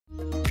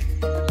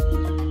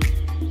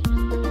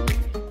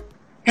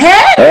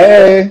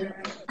Hey,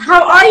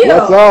 How are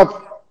what's you?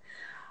 up?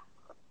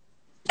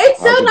 It's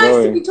so How's it nice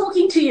to be going?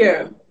 talking to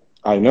you.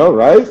 I know,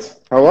 right?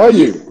 How are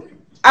You, you?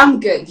 I'm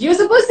good. You're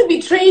supposed to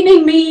be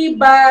training me,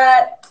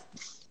 but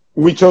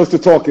We chose to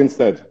talk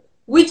instead.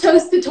 we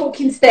chose to talk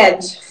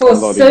instead A for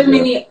lot so easier.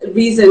 many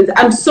reasons.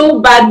 I'm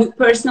so bad with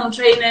personal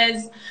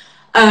trainers.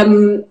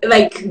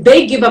 Like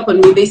they give up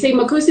on me. They say,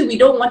 Makosi, we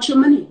don't want your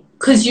money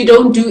because you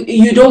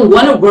don't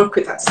want to work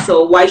with us. So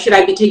why should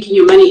I be taking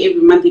your money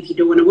every month if you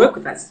don't want to work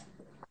with us?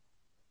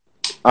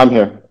 I'm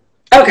here.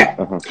 Okay.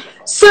 Uh-huh. Okay,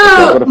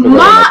 I've got So to figure out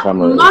where my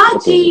camera is.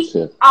 Okay, it's Maje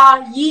here.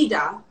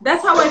 Ayida.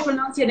 That's how I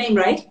pronounce your name,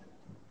 right?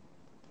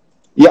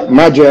 Yeah,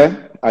 Maje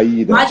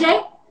Ayida.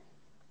 Maje?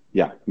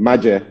 Yeah,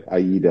 Maje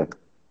Ayida.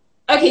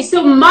 Okay,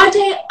 so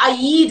Maje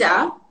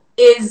Ayida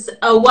is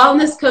a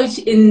wellness coach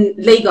in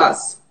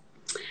Lagos.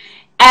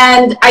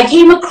 And I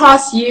came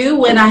across you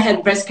when I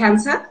had breast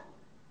cancer.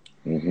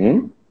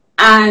 Mm-hmm.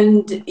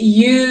 And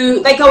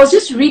I was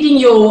just reading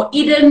your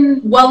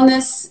Eden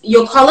Wellness,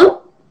 your column.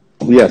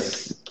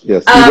 Yes,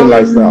 yes, Eden Um,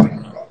 lifestyle.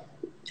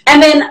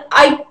 and then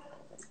I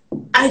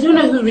don't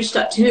know who reached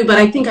out to you, but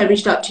I think I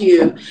reached out to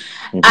you.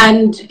 Mm-hmm.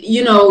 And,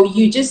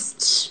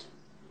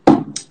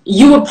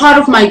 you were part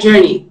of my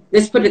journey.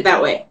 Let's put it that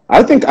way.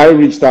 I think I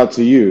reached out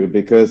to you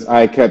because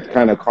I kept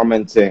kind of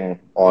commenting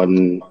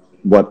on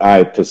what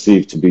I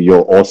perceived to be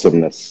your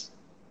awesomeness.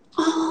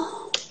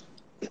 Oh,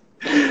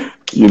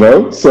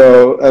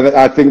 So and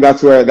I think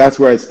that's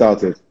where it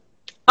started.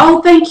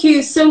 oh, thank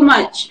you so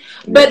much.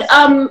 But Yes.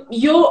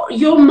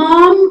 your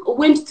mom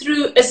went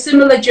through a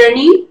similar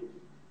journey.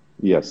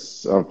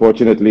 Yes,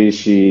 unfortunately,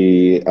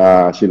 she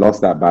lost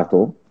that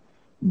battle,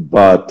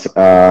 but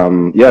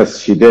yes,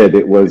 she did.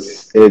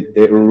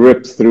 It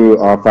ripped through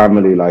our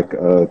family like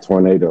a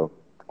tornado.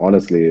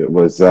 Honestly, it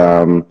was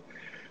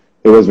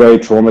very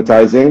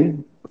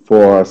traumatizing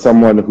for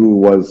someone who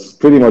was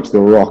pretty much the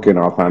rock in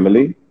our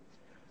family.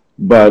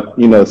 But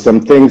some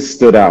things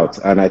stood out,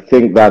 and I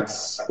think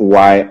that's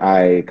why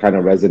I kind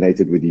of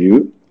resonated with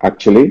you.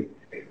 Actually,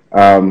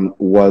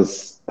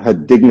 was her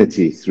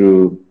dignity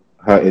through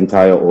her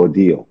entire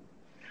ordeal.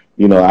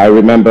 I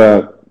remember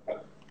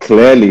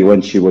clearly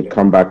when she would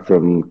come back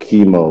from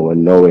chemo and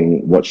knowing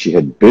what she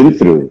had been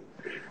through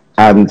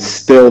and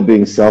still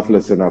being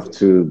selfless enough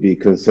to be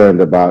concerned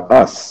about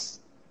us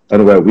and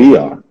where we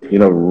are,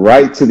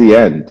 right to the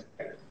end,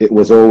 it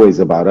was always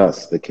about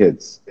us, the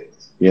kids,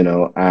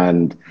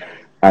 and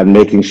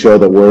making sure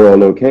that we're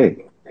all okay,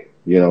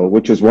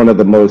 which is one of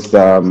the most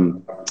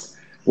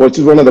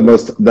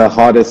the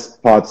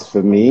hardest parts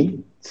for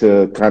me to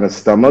kind of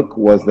stomach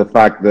was the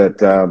fact that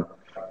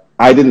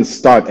I didn't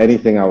start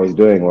anything I was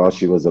doing while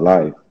she was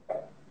alive,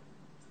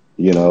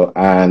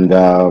 and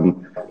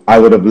I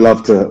would have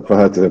loved for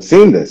her to have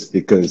seen this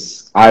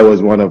because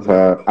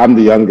I'm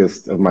the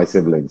youngest of my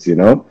siblings.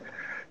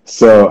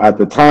 So at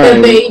the The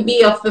time,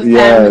 baby of the family.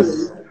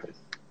 yes,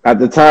 at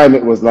the time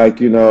it was like,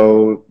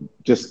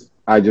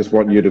 I just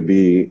want you to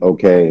be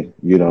okay,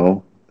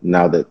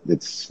 now that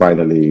it's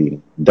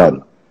finally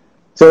done.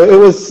 So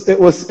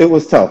it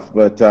was tough,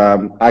 but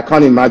I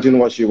can't imagine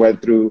what she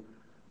went through.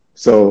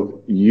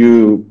 So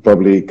you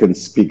probably can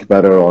speak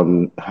better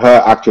on her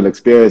actual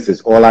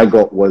experiences. All I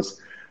got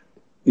was,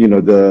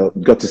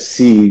 got to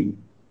see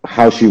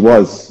how she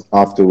was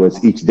afterwards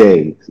each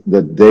day,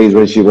 the days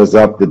when she was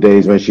up, the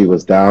days when she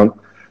was down.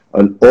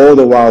 And all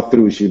the while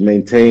through, she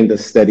maintained a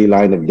steady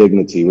line of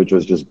dignity, which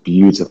was just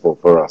beautiful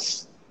for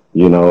us,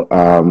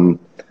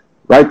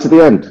 right to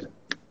the end.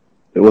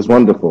 It was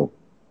wonderful.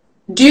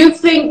 Do you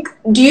think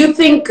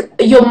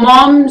your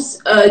mom's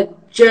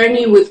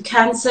journey with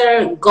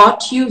cancer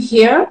got you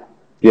here?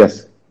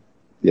 Yes,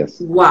 yes,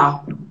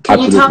 Wow. Can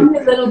you tell absolutely.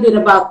 me a little bit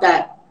about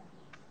that?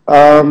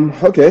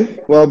 Okay.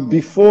 Well,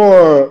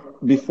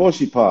 before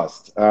she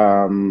passed,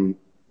 I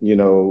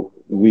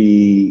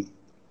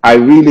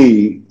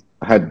really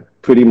had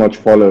pretty much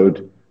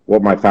followed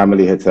what my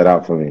family had set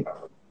out for me.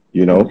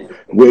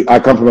 I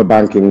come from a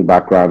banking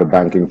background, a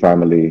banking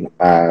family,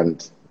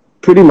 and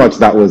pretty much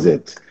that was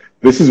it.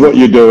 This is what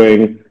you're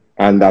doing,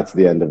 and that's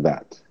the end of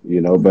that.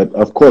 But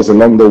of course,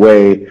 along the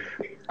way,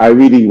 I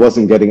really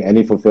wasn't getting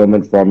any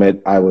fulfillment from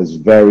it. I was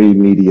very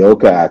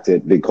mediocre at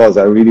it because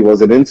I really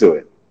wasn't into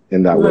it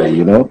in that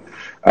way. Right.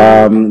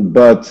 Right.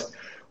 But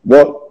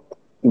what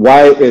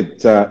why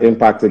it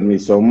impacted me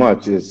so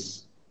much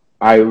is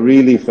I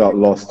really felt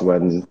lost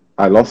when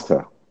I lost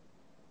her.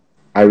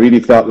 I really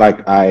felt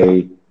like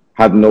I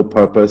had no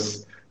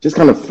purpose, just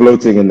kind of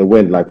floating in the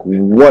wind. Like,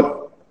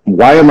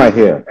 why am I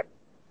here?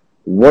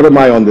 What am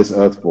I on this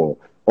earth for?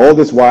 All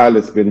this while,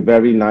 it's been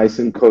very nice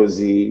and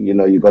cozy.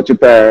 You got your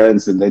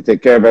parents and they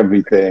take care of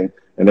everything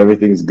and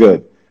everything's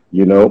good,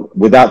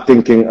 without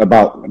thinking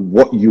about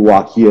what you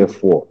are here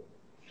for.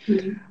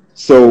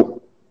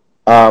 So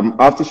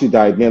after she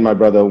died, me and my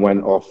brother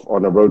went off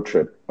on a road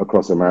trip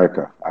across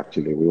America.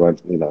 Actually, we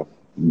went,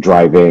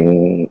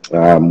 driving.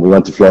 We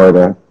went to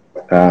Florida,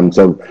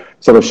 so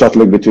sort of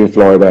shuttling between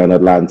Florida and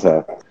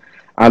Atlanta.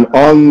 And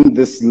on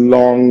this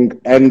long,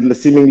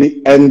 endless,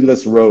 seemingly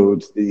endless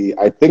road,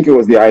 I think it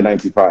was the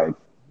I-95,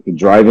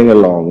 driving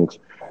along,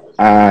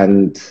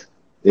 and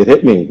it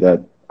hit me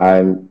that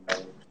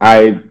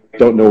I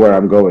don't know where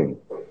I'm going.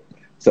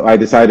 So I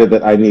decided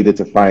that I needed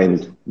to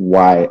find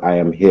why I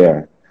am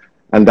here.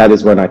 And that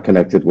is when I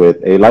connected with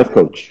a life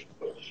coach.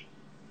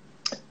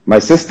 My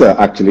sister,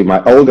 actually,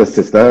 my oldest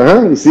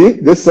sister, you see,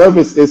 this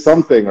service is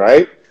something,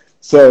 right?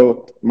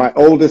 So my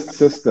oldest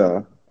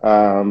sister,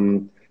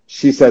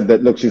 she said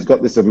that, look, she's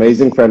got this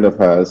amazing friend of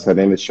hers. Her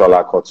name is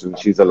Shola Kotu.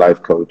 She's a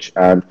life coach.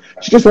 And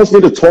she just wants me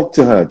to talk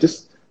to her.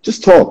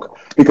 Just talk.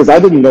 Because I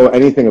didn't know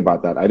anything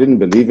about that. I didn't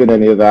believe in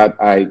any of that.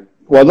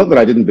 Well, not that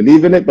I didn't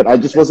believe in it, but I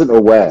just wasn't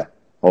aware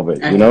of it,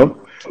 you know?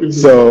 Mm-hmm.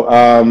 So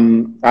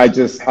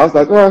I was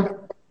like,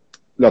 well,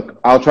 look,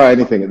 I'll try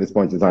anything at this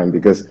point in time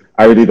because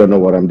I really don't know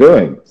what I'm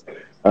doing.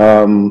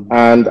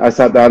 And I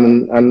sat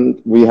down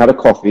and we had a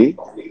coffee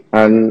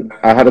and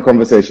I had a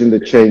conversation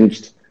that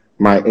changed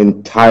my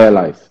entire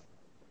life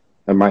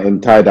and my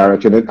entire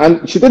direction.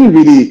 And she didn't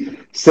really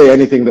say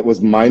anything that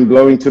was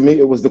mind-blowing to me.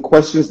 It was the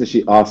questions that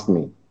she asked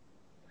me,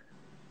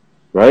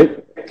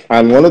 right?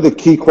 And one of the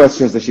key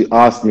questions that she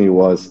asked me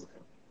was,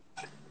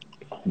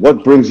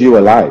 what brings you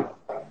alive?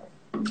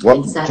 What?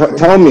 Exactly.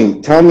 Tell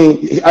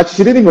me. Actually,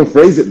 she didn't even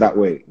phrase it that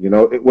way. You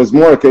know, it was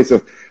more a case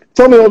of,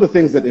 tell me all the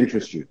things that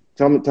interest you.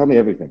 Tell me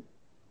everything.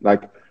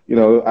 Like, you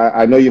know,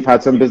 I know you've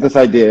had some business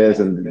ideas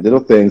and little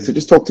things, so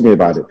just talk to me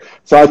about it.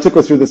 So I took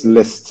her through this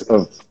list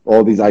of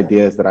all these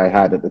ideas that I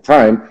had at the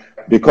time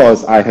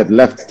because I had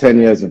left 10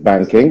 years of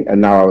banking and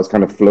now I was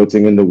kind of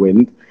floating in the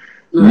wind,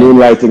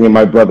 moonlighting in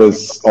my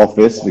brother's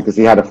office because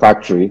he had a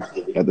factory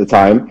at the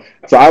time.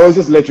 So I was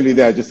just literally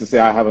there just to say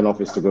I have an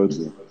office to go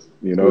to,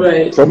 you know,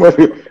 right. somewhere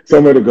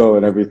to go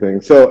and everything.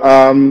 So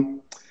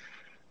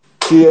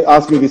she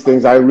asked me these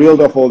things. I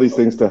reeled off all these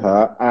things to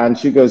her and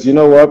she goes, you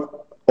know what?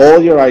 All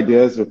your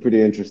ideas are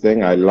pretty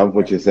interesting. I love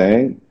what you're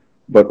saying.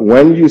 But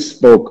when you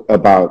spoke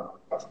about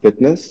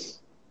fitness,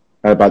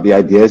 about the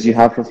ideas you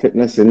have for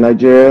fitness in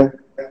Nigeria,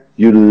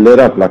 you lit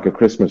up like a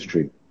Christmas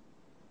tree.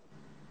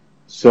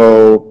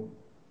 So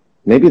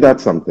maybe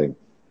that's something.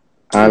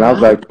 And I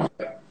was like,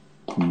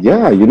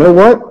 yeah, you know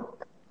what?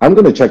 I'm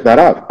going to check that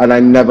out. And I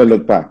never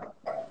looked back.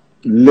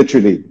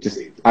 Literally,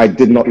 I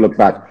did not look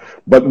back.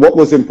 But what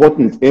was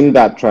important in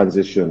that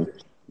transition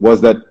was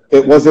that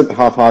it wasn't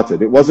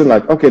half-hearted. It wasn't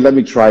like, okay, let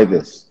me try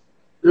this.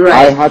 Right.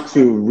 I had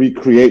to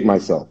recreate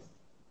myself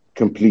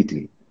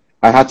completely.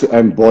 I had to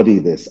embody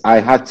this. I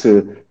had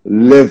to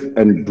live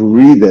and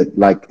breathe it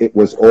like it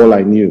was all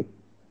I knew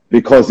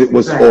because it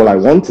was all I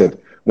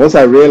wanted. Once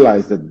I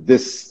realized that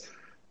this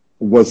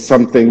was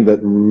something that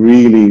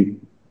really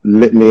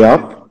lit me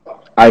up,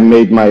 I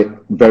made my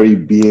very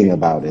being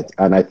about it.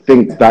 And I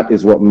think that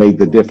is what made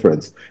the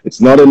difference.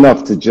 It's not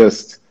enough to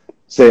just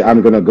say,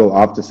 I'm going to go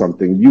after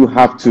something. You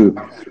have to,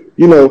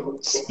 you know,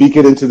 speak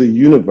it into the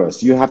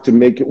universe. You have to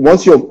make it,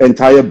 once your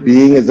entire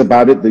being is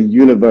about it, the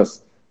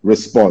universe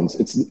responds.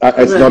 It's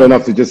not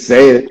enough to just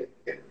say it,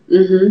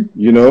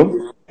 you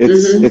know,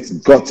 it's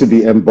got to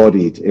be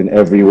embodied in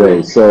every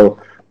way. So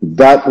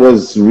that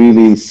was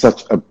really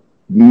such a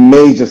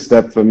major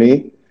step for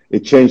me.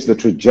 It changed the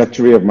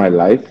trajectory of my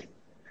life.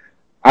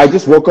 I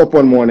just woke up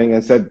one morning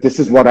and said, this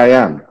is what I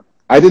am.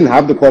 I didn't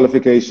have the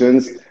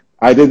qualifications.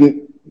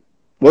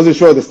 Wasn't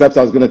sure the steps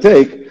I was going to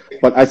take,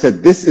 but I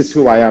said, this is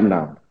who I am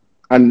now.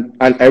 And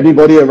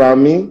everybody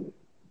around me,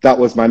 that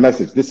was my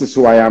message. This is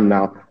who I am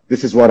now.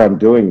 This is what I'm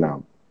doing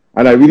now.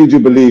 And I really do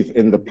believe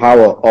in the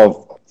power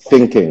of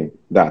thinking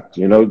that,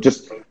 you know,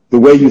 just the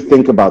way you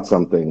think about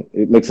something,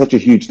 it makes such a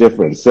huge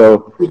difference.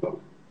 So,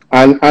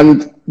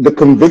 and the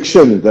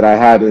conviction that I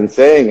had in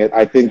saying it,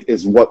 I think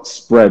is what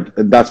spread.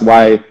 And that's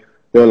why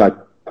they were like,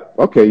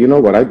 okay, you know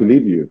what? I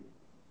believe you.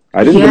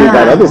 I didn't believe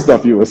that other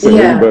stuff you were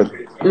saying, but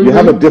you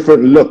have a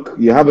different look.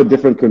 You have a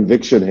different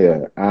conviction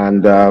here.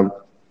 And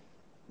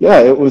yeah,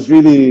 it was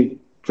really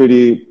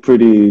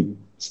pretty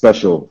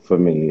special for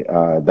me,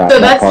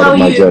 that part of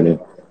my journey.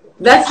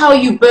 That's how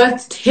you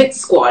birthed Hit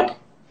Squad.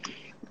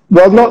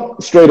 Well,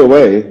 not straight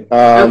away.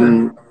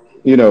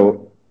 You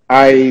know,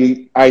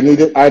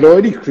 I'd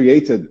already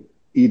created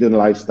Eden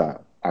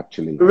Lifestyle,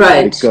 actually.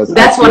 Right.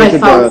 That's what I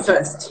found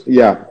first.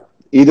 Yeah.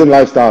 Eden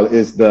Lifestyle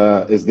is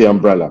the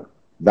umbrella.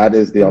 That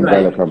is the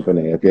umbrella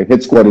company. Okay.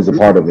 Hit Squad is a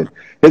part of it.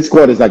 Hit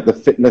Squad is like the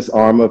fitness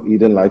arm of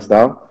Eden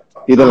Lifestyle.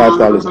 Eden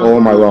Lifestyle is all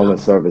my wellness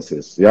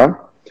services. Yeah.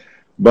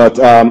 But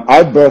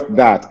I birthed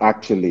that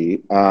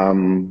actually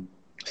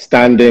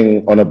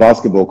standing on a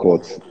basketball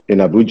court in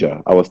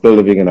Abuja. I was still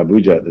living in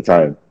Abuja at the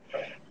time.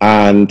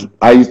 And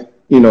I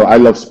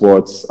love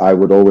sports. I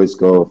would always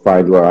go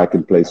find where I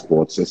could play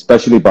sports,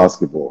 especially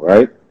basketball,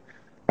 right?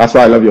 That's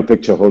why I love your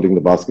picture holding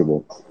the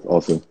basketball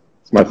also.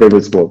 It's my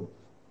favorite sport.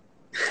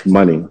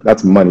 Money.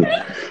 That's money.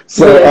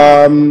 So,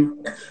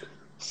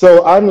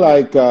 so I'm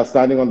like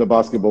standing on the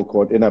basketball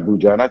court in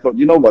Abuja, and I thought,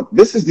 you know what?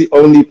 This is the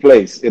only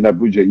place in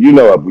Abuja. You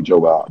know Abuja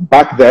well.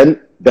 Back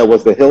then, there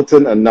was the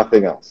Hilton and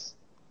nothing else.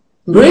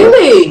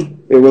 Really?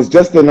 It was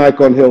just the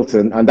Nikon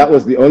Hilton, and that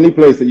was the only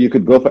place that you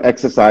could go for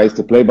exercise,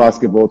 to play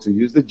basketball, to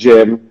use the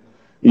gym.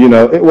 You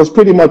know, it was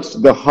pretty much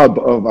the hub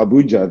of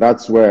Abuja.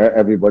 That's where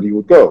everybody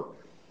would go.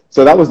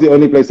 So that was the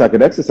only place I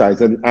could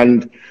exercise.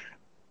 And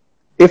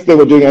if they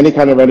were doing any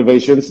kind of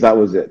renovations, that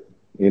was it.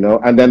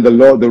 And then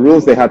the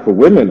rules they had for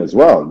women as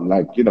well,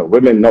 like,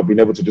 women not being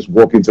able to just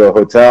walk into a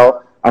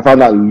hotel. I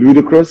found that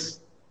ludicrous.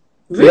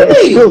 Yeah, it's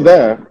Really? still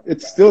there.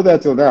 It's still there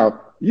till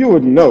now. You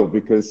would know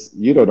because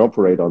you don't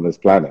operate on this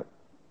planet.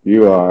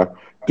 You are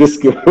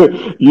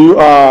you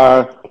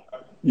are,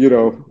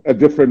 a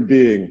different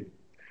being.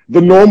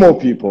 The normal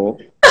people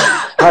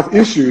have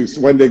issues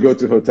when they go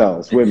to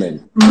hotels,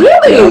 women.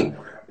 Really? Yeah.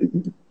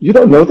 You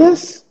don't know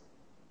this?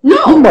 No.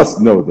 You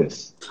must know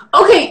this.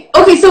 Okay,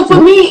 so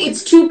for me,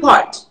 it's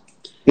two-part.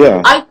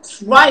 Yeah. I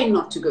try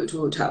not to go to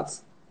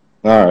hotels.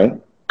 All right.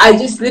 I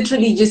just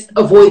literally just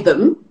avoid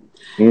them.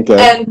 Okay.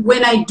 And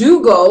when I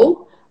do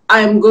go,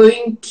 I'm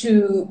going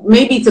to,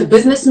 maybe it's a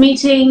business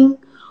meeting,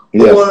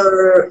 Yes.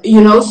 or,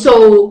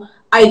 so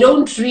I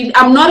don't really,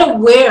 I'm not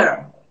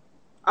aware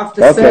of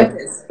the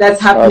service that's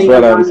happening.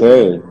 That's what I'm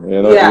saying.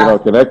 Yeah. You're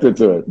not connected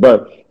to it.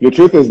 But the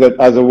truth is that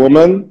as a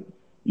woman,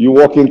 you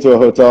walk into a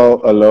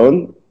hotel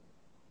alone,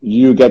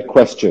 you get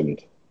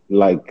questioned,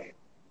 like,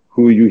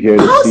 who are you here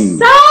to see?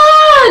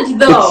 How sad,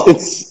 though.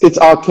 It's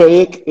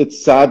archaic,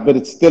 it's sad, but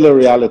it's still a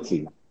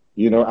reality,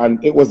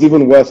 and it was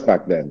even worse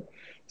back then.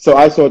 So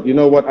I thought, you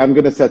know what, I'm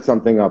going to set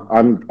something up.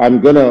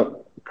 I'm going to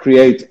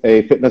create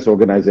a fitness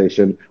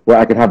organization where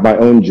I can have my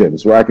own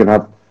gyms, where I can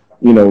have,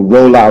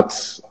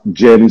 rollouts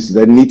gyms.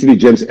 There need to be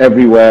gyms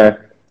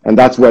everywhere. And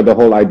that's where the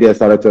whole idea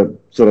started to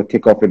sort of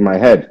kick off in my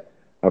head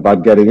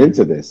about getting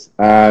into this.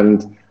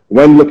 And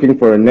when looking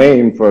for a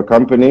name for a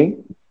company,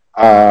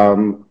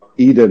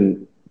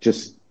 Eden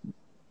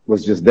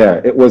was just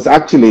there. It was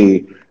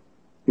actually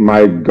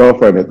my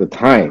girlfriend at the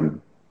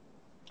time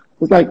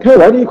was like, hey,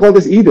 why do you call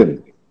this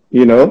Eden?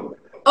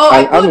 Oh,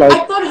 I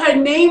thought her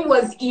name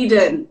was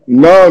Eden.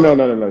 No.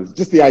 It's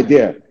just the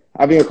idea.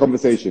 Having a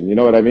conversation, you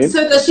know what I mean?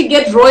 So does she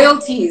get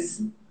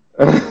royalties?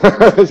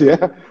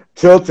 Yeah.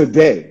 Till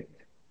today.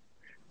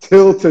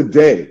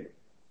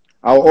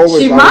 I'll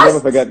never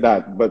forget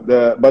that. But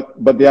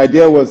the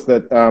idea was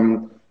that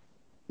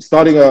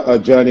starting a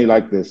journey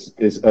like this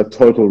is a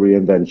total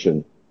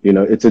reinvention.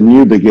 It's a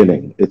new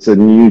beginning. It's a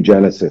new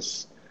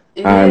genesis.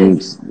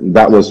 And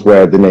that was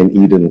where the name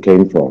Eden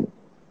came from.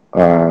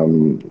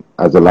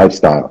 As a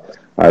lifestyle,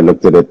 I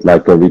looked at it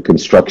like a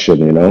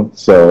reconstruction,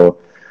 So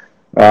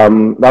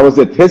that was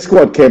it. His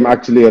squad came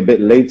actually a bit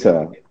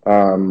later.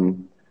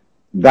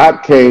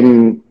 That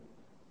came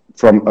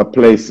from a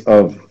place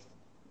of,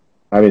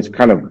 it's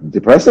kind of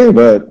depressing,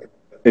 but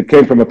it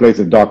came from a place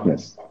of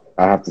darkness,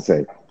 I have to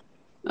say.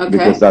 Okay.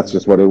 Because that's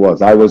just what it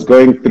was. I was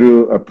going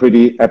through a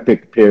pretty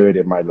epic period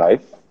in my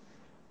life.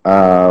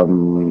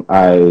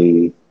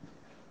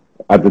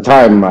 At the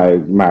time, my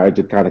marriage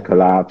had kind of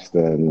collapsed,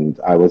 and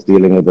I was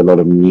dealing with a lot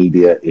of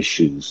media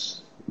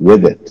issues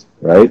with it,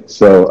 right?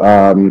 So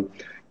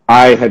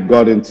I had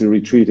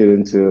retreated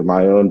into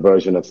my own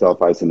version of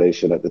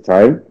self-isolation at the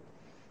time.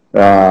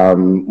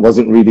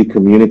 Wasn't really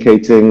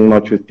communicating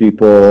much with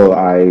people.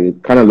 I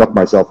kind of locked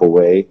myself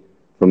away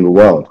from the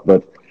world,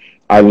 but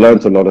I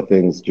learned a lot of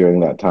things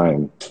during that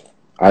time.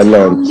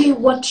 Tell me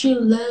what you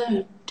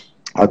learned.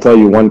 I'll tell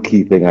you one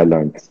key thing I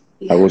learned.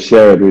 Yeah. I will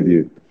share it with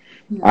you.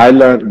 Yeah. I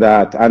learned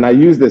that, and I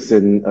use this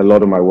in a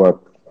lot of my work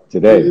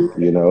today,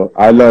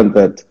 I learned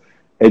that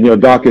in your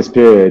darkest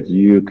period,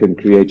 you can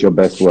create your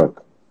best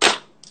work.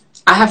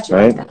 I have to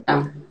write that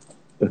down.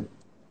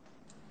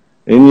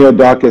 In your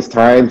darkest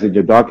times, in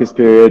your darkest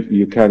period,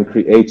 you can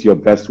create your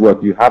best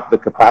work. You have the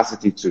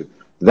capacity to.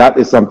 That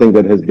is something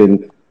that has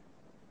been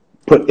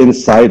put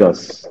inside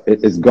us.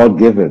 It is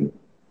God-given.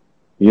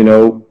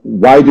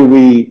 Why do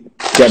we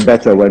get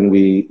better when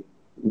we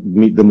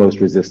meet the most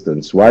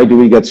resistance? Why do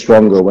we get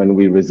stronger when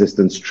we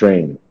resistance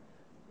train?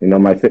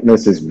 My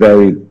fitness is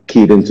very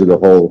keyed into the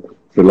whole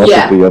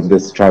philosophy of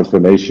this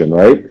transformation,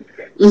 right?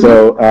 Mm-hmm.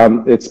 So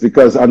it's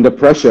because under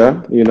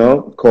pressure,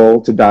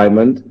 coal to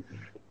diamond,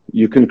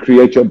 you can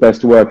create your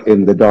best work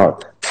in the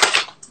dark.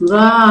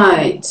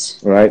 Right.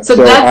 So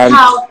that's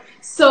how.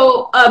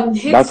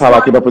 That's how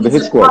I came up with the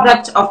hit squad.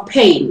 Product of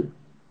pain.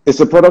 It's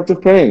a product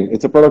of pain.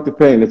 It's a product of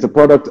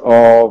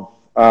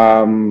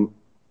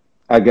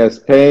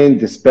pain,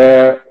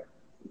 despair,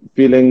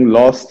 feeling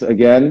lost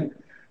again,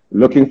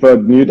 looking for a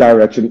new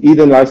direction.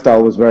 Eden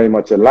lifestyle was very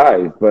much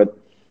alive, but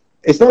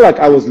it's not like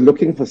I was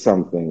looking for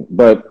something.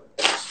 But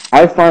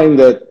I find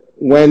that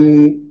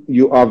when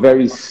you are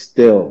very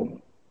still,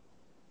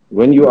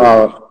 when you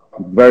are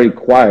very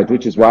quiet,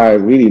 which is why I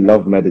really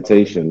love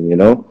meditation,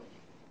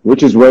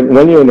 which is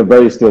when you're in a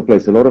very still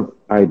place, a lot of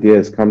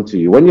ideas come to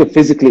you. When you're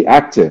physically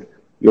active,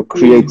 your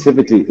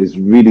creativity is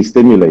really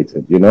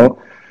stimulated,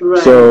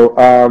 Right. So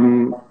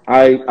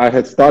I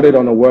had started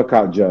on a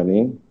workout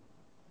journey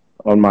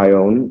on my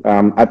own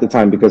at the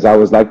time because I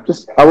was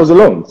I was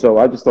alone. So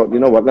I just thought,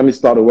 let me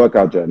start a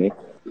workout journey.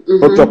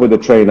 Hooked up with a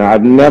trainer.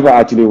 I'd never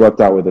actually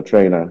worked out with a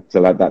trainer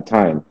till at that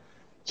time.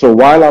 So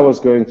while I was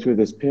going through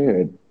this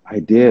period,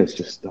 ideas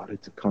just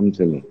started to come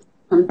to me.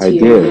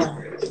 Ideas.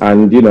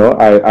 And,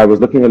 I was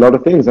looking at a lot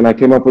of things and I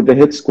came up with the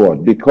hit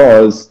squad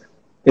because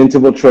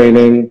interval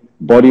training,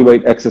 body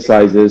weight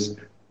exercises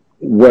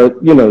were,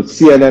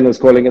 CNN was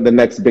calling it the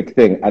next big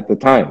thing at the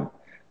time.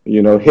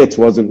 HIIT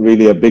wasn't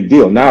really a big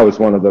deal. Now it's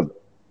one of the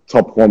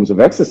top forms of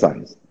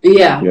exercise.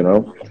 Yeah.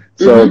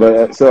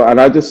 So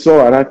and I just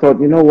saw, and I thought,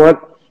 you know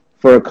what,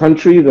 for a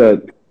country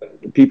that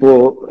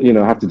people,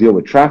 have to deal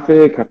with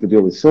traffic, have to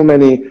deal with so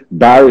many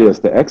barriers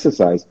to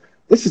exercise,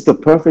 this is the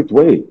perfect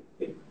way.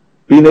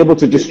 Being able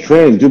to just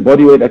train, do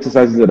body weight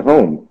exercises at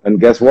home. And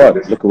guess what?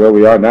 Look at where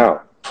we are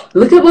now.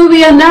 Look at where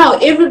we are now.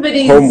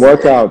 Everybody's home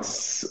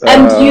workouts.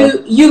 And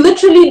you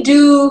literally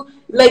do,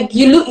 like,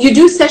 you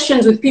do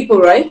sessions with people,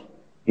 right?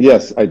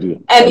 Yes, I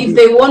do. And if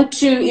they want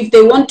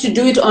to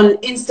do it on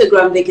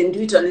Instagram, they can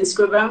do it on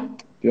Instagram.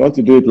 If you want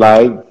to do it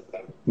live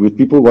with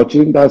people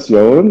watching, that's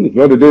your own. If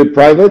you want to do it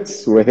private,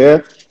 we're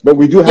here. But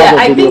we do have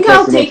a video I think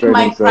I'll take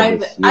my service,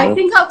 private. I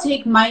think I'll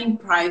take mine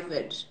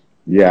private.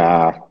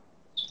 Yeah.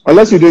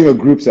 Unless you're doing a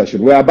group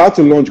session. We're about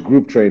to launch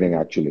group training,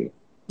 actually.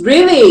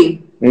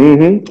 Really?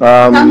 Mm-hmm.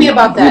 Tell me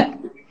about that.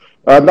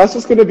 That's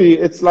just going to be,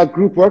 it's like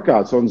group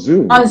workouts on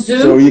Zoom. On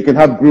Zoom? So you can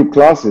have group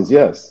classes,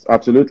 yes,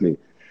 absolutely.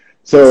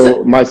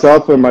 So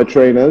myself and my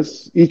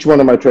trainers, each one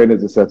of my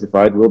trainers is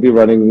certified. We'll be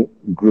running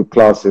group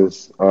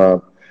classes.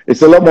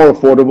 It's a lot more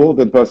affordable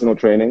than personal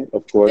training,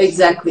 of course.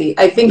 Exactly.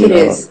 I think it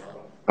is.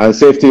 And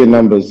safety in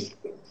numbers.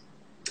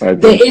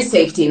 There is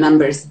safety in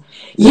numbers.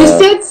 You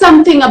said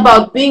something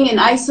about being in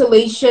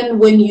isolation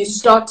when you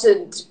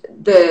started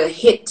the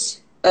HIIT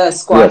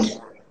squad. Yes,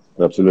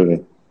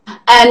 absolutely.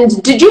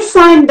 And did you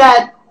find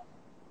that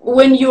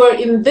when you were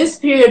in this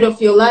period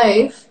of your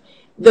life,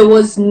 there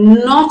was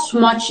not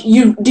much,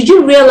 did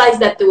you realize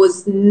that there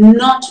was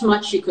not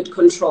much you could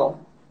control?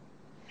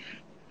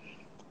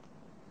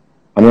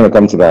 I'm going to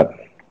come to that.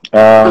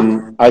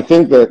 I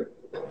think that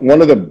one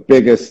of the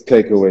biggest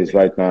takeaways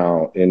right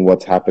now in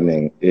what's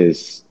happening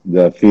is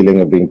the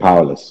feeling of being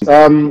powerless.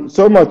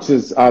 So much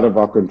is out of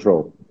our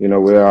control.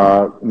 We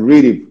are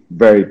really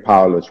very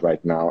powerless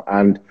right now.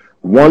 And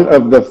one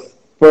of the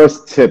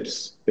first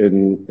tips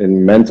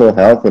in mental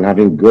health and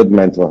having good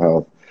mental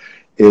health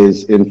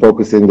is in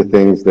focusing on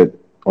things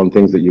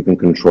that you can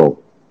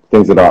control,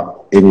 things that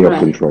are in your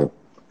control,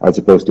 as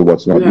opposed to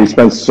what's not. We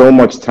spend so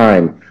much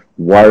time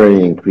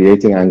worrying,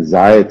 creating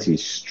anxiety,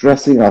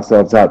 stressing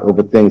ourselves out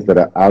over things that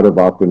are out of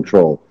our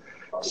control.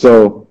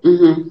 So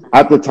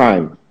at the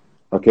time,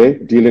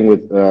 dealing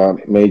with a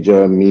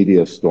major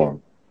media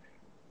storm,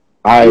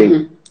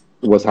 I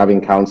was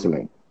having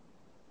counseling.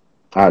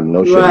 I had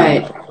no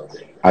shame.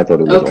 I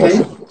thought it was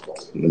awesome.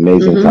 An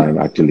amazing time,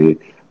 actually.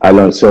 I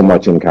learned so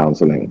much in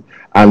counseling.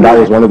 And that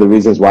was one of the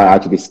reasons why I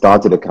actually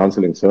started a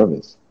counseling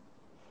service.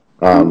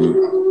 We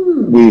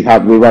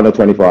run a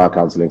 24-hour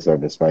counseling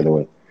service, by the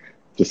way.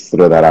 Just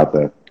throw that out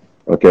there.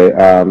 Okay.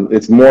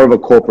 It's more of a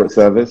corporate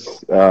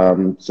service.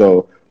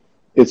 So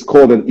it's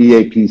called an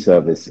EAP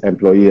service,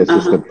 Employee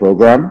Assisted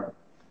Program,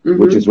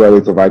 which is where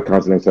we provide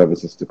counseling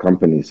services to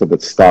companies so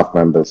that staff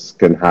members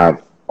can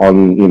have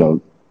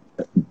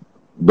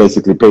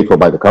basically paid for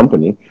by the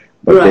company,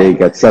 but they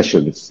get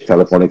sessions,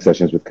 telephonic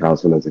sessions with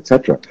counselors,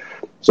 etc.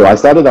 So I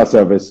started that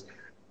service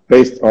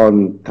based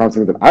on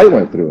counseling that I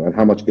went through and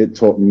how much it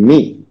taught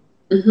me.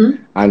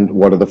 And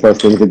one of the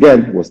first things,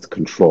 again, was to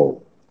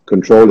control.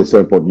 Control is so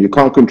important. You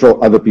can't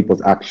control other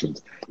people's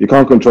actions. You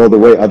can't control the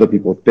way other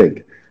people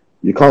think.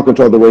 You can't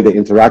control the way they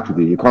interact with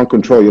you. You're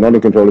not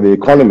in control of the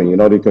economy. You're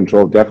not in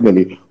control,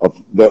 definitely, of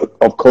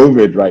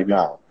COVID right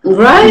now.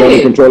 You're not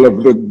in control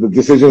of the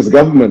decisions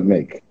government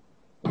make,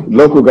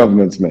 local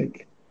governments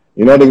make.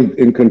 You're not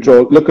in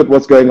control. Look at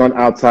what's going on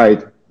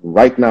outside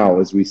right now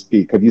as we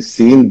speak. Have you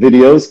seen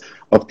videos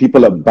of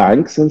people at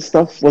banks and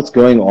stuff? What's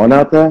going on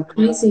out there?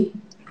 Crazy.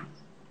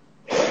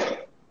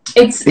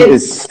 It's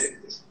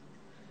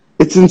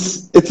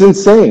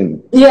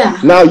insane. Yeah.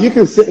 Now you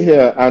can sit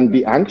here and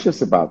be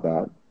anxious about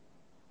that,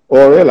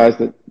 or realize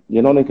that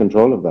you're not in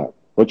control of that.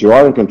 What you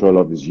are in control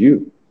of is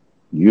you.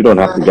 You don't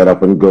have to get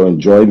up and go and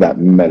join that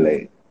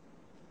melee.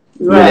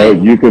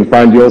 You can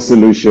find your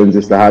solutions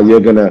as to how you're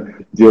gonna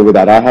deal with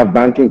that. I have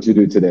banking to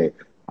do today.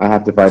 I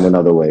have to find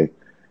another way,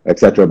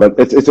 etc. But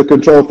it's a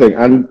control thing,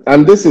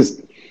 and this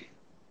is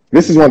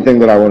one thing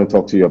that I want to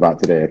talk to you about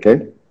today.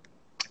 Okay,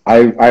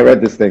 I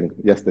read this thing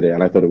yesterday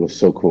and I thought it was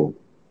so cool.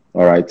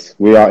 All right,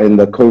 we are in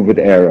the COVID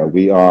era.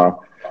 We are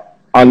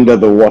under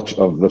the watch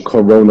of the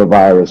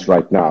coronavirus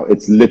right now.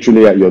 It's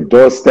literally at your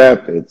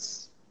doorstep.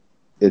 It's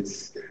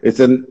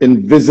an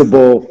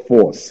invisible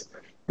force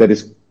that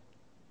has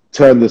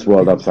turned this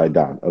world upside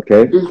down.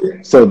 Okay,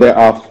 so there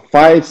are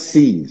 5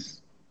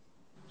 C's.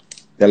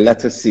 The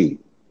letter C,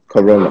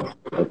 corona.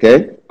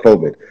 Okay,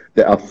 COVID.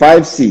 There are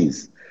 5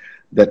 C's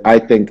that I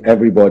think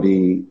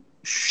everybody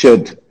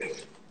should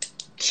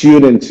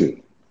tune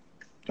into.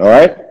 All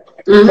right.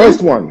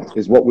 First one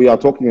is what we are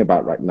talking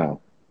about right now,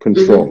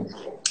 control.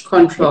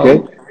 Control.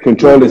 Okay?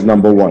 Control is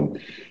number 1.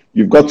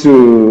 You've got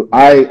to,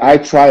 I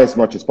try as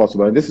much as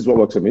possible, and this is what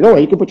works for me. No,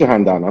 you can put your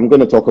hand down. I'm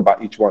going to talk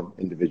about each one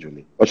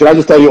individually. Or should I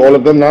just tell you all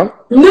of them now?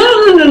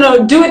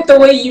 No. Do it the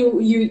way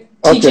you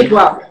teach it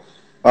well.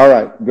 All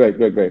right,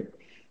 great.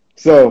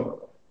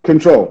 So,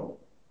 control.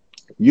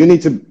 You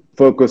need to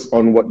focus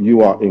on what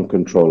you are in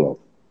control of.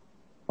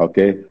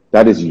 Okay?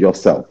 That is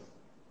yourself.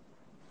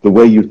 The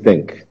way you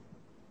think,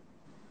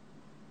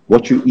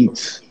 what you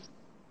eat,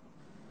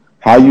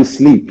 how you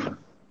sleep,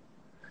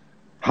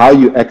 how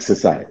you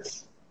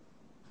exercise,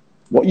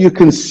 what you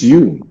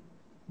consume,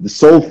 the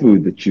soul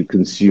food that you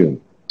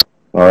consume.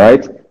 All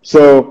right?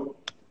 So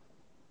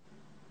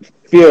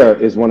fear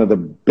is one of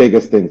the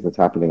biggest things that's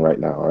happening right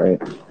now, all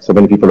right? So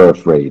many people are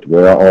afraid.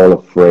 We're all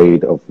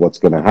afraid of what's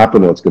going to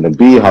happen, what's going to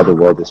be, how the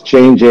world is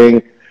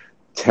changing,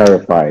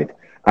 terrified.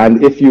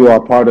 And if you are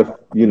part of,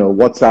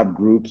 WhatsApp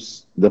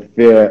groups, the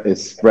fear is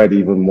spread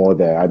even more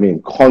there. I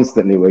mean,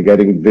 constantly we're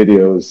getting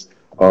videos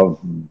of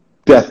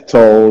death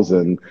tolls,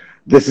 and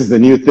this is the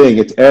new thing.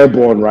 It's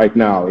airborne right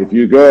now. If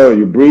you go,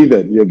 you breathe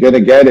it, you're going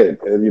to get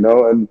it,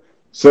 and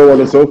so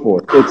on and so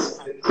forth.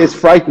 It's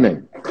frightening.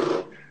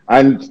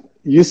 And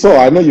you saw,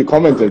 I know you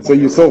commented, so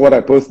you saw what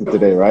I posted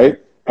today, right?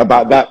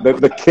 About that,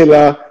 the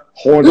killer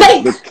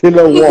hornet, the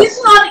killer wasp. Is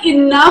it not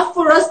enough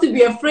for us to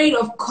be afraid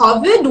of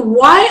COVID?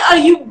 Why are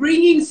you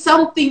bringing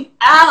something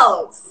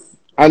else?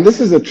 And this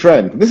is a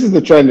trend. This is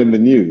the trend in the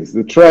news.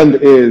 The trend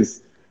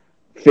is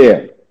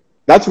fear.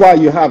 That's why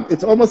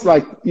it's almost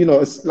like,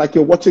 it's like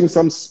you're watching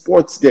some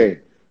sports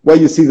game where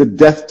you see the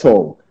death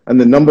toll and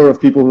the number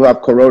of people who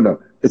have corona.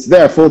 It's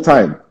there full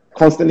time,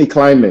 constantly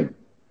climbing.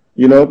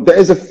 There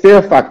is a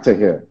fear factor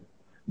here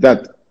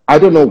that I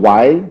don't know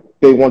why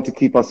they want to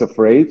keep us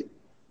afraid,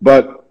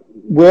 but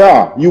we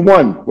are. You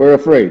won. We're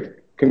afraid.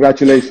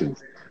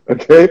 Congratulations.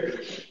 Okay?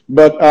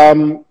 But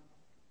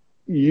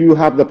you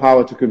have the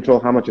power to control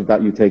how much of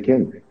that you take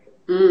in.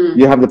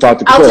 You have the power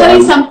to control. I'll tell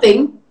you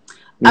something.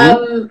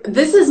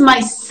 This is my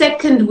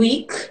second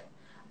week.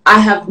 I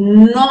have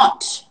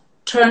not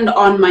turned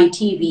on my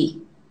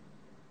TV.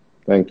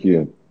 Thank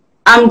you.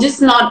 I'm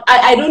just not,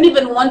 I don't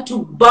even want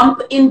to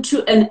bump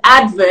into an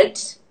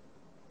advert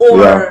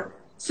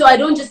so I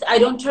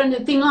don't turn the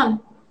thing on.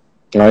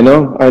 I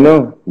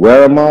know.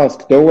 Wear a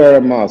mask. Don't wear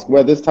a mask.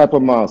 Wear this type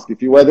of mask.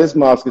 If you wear this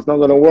mask, it's not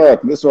going to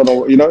work. This one,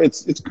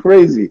 it's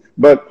crazy.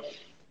 But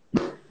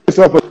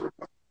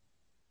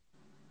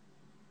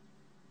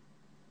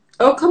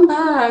oh, come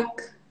back.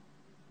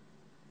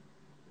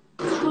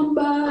 Come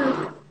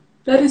back.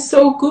 That is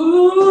so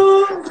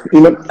good.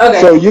 Okay.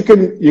 So you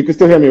can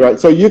still hear me, right?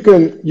 So you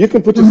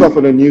can put yourself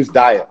on a news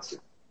diet.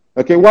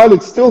 Okay, while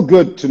it's still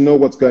good to know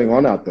what's going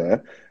on out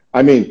there,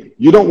 I mean,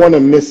 you don't want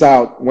to miss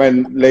out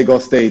when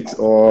Lagos State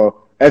or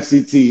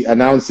FCT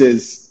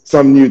announces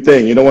some new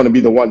thing. You don't want to be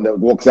the one that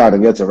walks out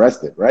and gets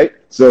arrested, right?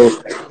 So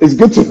it's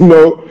good to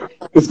know.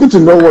 It's good to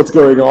know what's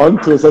going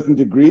on to a certain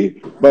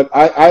degree. But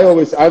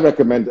I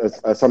recommend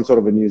some sort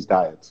of a news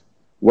diet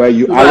where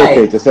you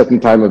allocate a certain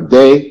time of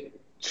day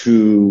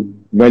to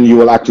when you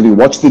will actually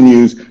watch the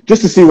news,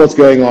 just to see what's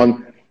going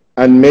on,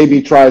 and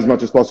maybe try as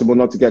much as possible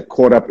not to get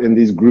caught up in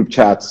these group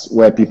chats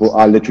where people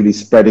are literally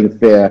spreading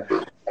fear,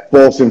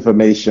 false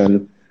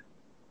information.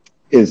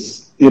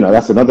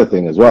 That's another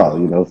thing as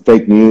well,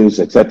 fake news,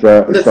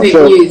 etc. The fake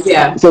news,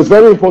 yeah. So it's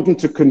very important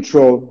to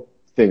control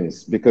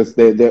things because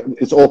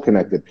it's all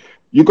connected.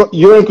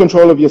 You're in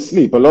control of your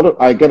sleep.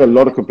 I get a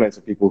lot of complaints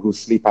of people whose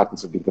sleep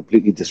patterns have been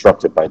completely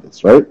disrupted by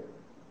this, right?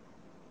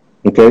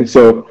 Okay,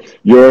 so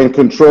you're in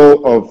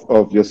control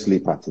of your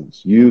sleep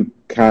patterns. You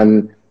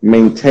can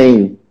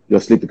maintain your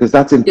sleep because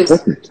that's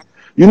important. Yes.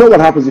 You know what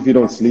happens if you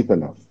don't sleep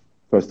enough,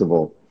 first of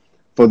all.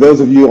 For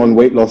those of you on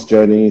weight loss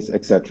journeys,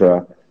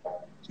 etc.,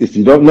 if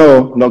you don't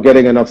know, not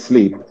getting enough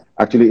sleep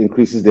actually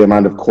increases the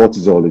amount of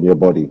cortisol in your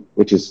body,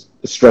 which is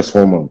a stress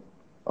hormone,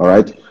 all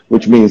right?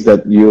 Which means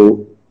that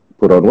you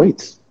put on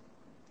weight.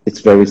 It's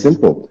very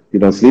simple. You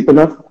don't sleep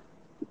enough,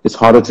 it's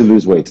harder to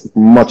lose weight,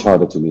 much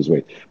harder to lose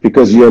weight,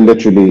 because you're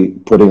literally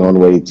putting on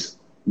weight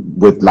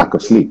with lack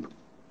of sleep.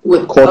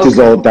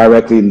 Cortisol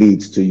directly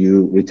leads to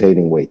you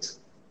retaining weight.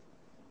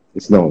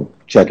 It's known.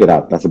 Check it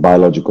out. That's a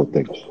biological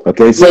thing.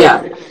 Okay, so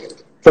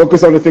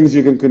focus on the things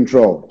you can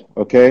control.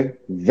 Okay,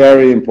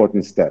 very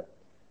important step.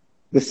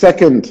 The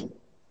second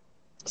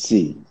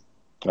C,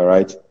 all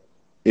right,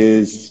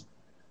 is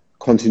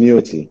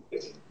continuity.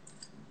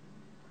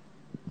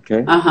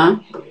 Okay.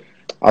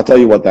 I'll tell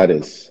you what that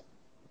is.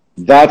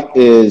 That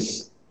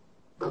is,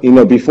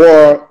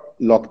 before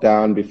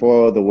lockdown,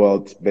 before the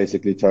world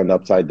basically turned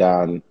upside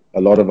down, a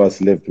lot of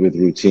us lived with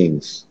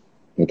routines.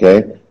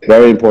 Okay,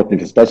 very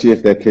important, especially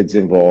if there are kids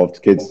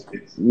involved. Kids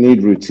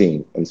need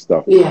routine and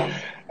stuff.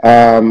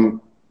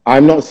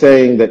 I'm not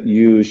saying that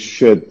you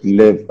should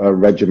live a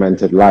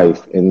regimented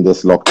life in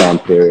this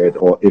lockdown period,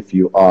 or if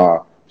you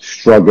are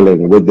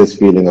struggling with this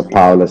feeling of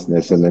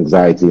powerlessness and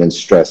anxiety and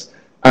stress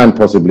and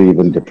possibly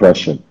even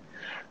depression.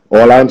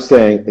 All I'm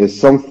saying is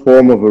some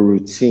form of a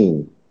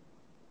routine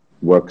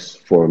works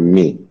for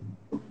me.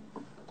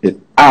 It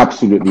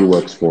absolutely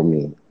works for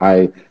me.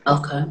 And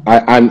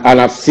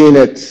I've seen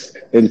it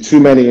in too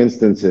many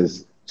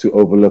instances to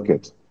overlook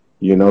it.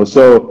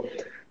 So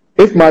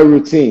if my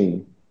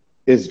routine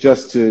is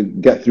just to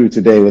get through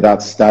today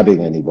without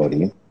stabbing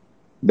anybody,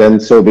 then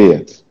so be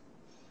it.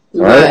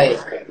 Right?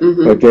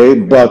 Okay,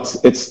 but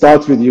it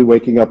starts with you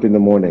waking up in the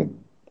morning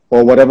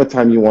or whatever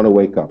time you want to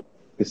wake up.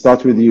 It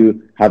starts with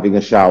you having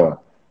a shower.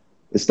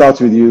 It starts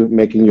with you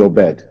making your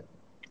bed.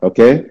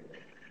 Okay?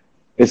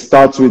 It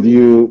starts with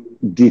you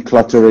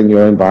decluttering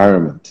your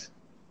environment.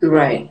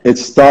 Right. It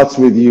starts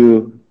with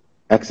you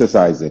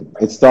exercising.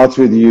 It starts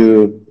with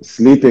you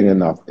sleeping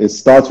enough. It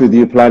starts with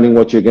you planning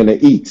what you're going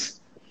to eat.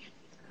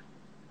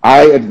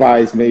 I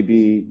advise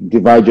maybe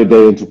divide your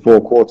day into 4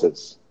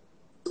 quarters.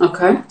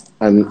 Okay.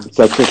 And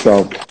set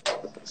yourself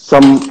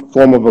some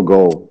form of a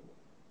goal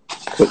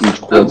for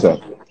each quarter.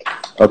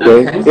 Okay?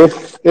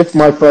 If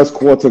my first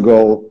quarter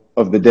goal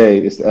of the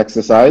day is to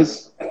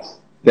exercise,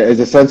 there is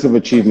a sense of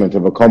achievement,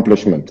 of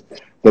accomplishment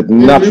that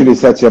naturally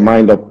sets your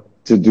mind up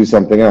to do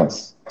something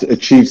else, to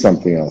achieve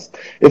something else.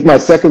 If my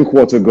second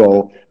quarter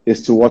goal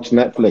is to watch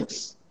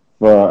Netflix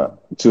for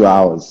 2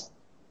 hours,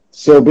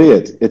 so be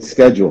it. It's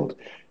scheduled.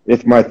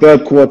 If my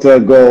third quarter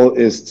goal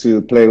is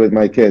to play with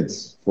my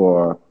kids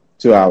for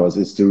 2 hours,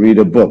 is to read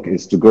a book,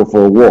 is to go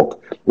for a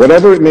walk,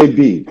 whatever it may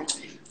be,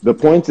 the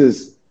point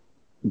is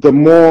the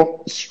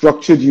more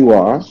structured you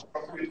are,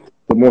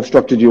 the more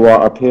structured you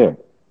are up here,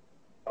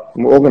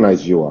 the more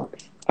organized you are.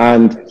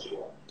 And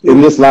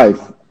in this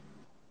life,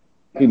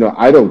 you know,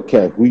 I don't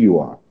care who you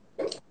are.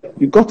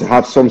 You've got to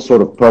have some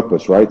sort of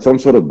purpose, right? Some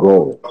sort of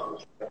goal.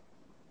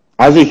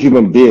 As a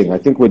human being, I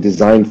think we're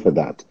designed for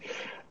that.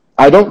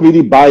 I don't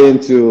really buy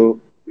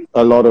into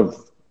a lot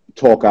of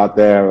talk out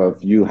there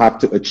of you have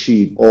to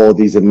achieve all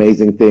these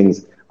amazing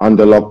things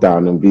under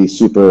lockdown and be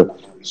super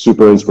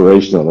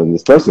inspirational in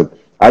this person.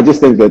 I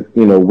just think that,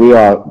 you know, we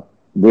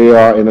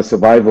are in a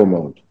survival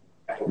mode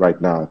right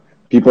now.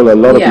 A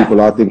lot of people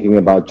are thinking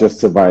about just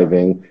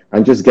surviving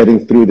and just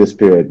getting through this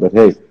period. But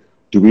hey,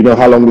 do we know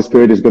how long this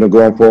period is going to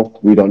go on for?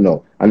 We don't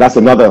know. And that's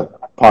another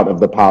part of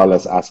the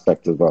powerless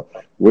aspect as well.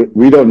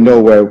 We don't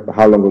know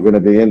how long we're going to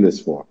be in this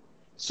for.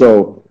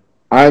 So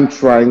I'm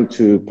trying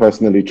to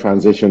personally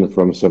transition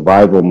from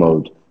survival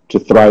mode to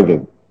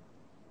thriving.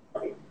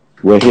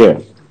 We're here.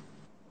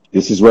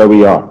 This is where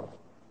we are.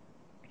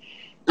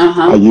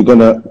 Are you going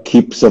to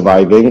keep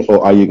surviving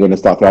or are you going to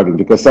start thriving?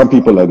 Because some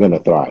people are going to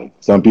thrive.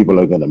 Some people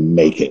are going to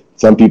make it.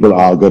 Some people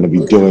are going to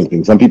be doing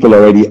things. Some people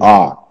already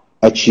are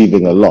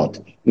achieving a lot.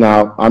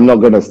 Now, I'm not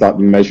going to start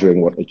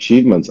measuring what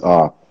achievements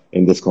are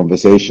in this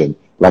conversation.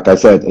 Like I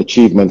said,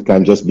 achievement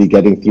can just be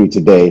getting through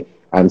today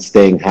and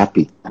staying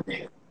happy.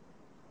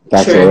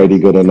 That's already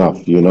good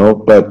enough, you know?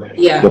 But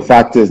the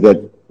fact is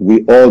that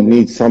we all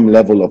need some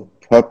level of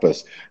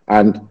purpose.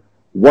 And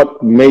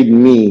what made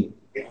me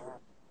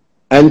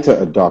enter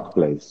a dark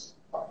place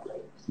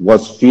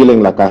was feeling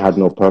like I had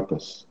no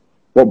purpose.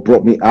 What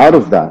brought me out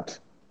of that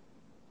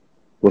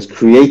was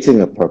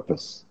creating a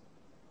purpose.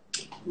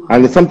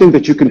 And it's something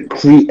that you can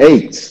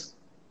create.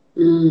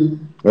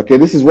 Okay,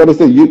 this is what it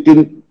says. You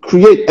can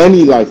create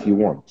any life you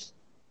want.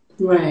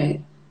 Right.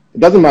 It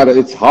doesn't matter.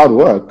 It's hard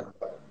work.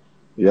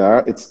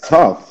 Yeah, it's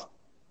tough.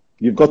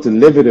 You've got to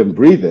live it and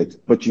breathe it,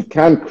 but you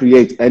can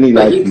create any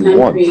life you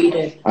want.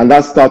 And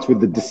that starts with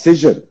the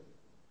decision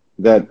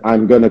that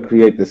I'm going to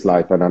create this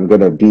life and I'm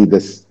going to be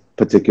this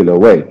particular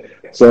way.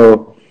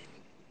 So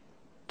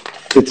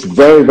it's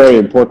very, very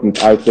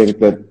important, I think,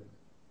 that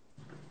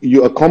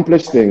you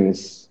accomplish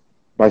things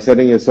by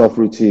setting yourself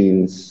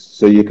routines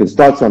so you can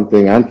start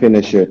something and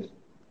finish it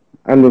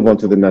and move on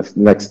to the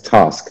next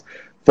task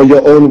for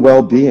your own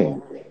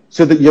well-being,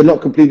 so that you're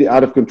not completely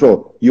out of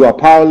control. You are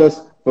powerless,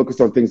 focus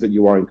on things that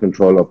you are in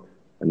control of,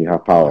 and you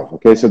have power.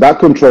 Okay, so that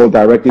control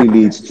directly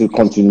leads to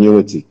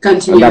continuity.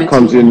 And that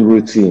comes in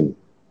routine.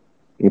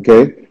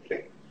 Okay?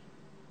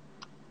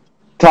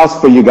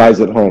 Task for you guys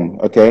at home,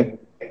 okay?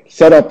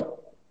 Set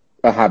up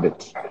a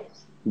habit.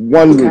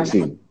 One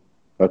routine.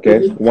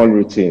 Okay? One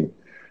routine.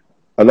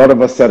 A lot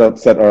of us set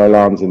our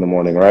alarms in the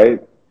morning,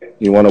 right?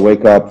 You want to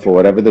wake up for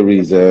whatever the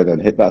reason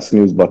and hit that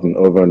snooze button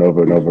over and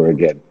over and over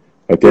again.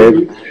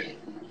 Okay?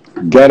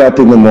 Get up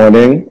in the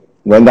morning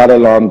when that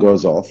alarm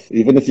goes off,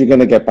 even if you're going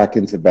to get back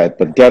into bed,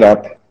 but get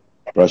up,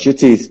 brush your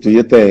teeth, do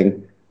your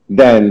thing,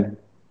 then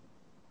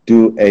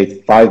do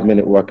a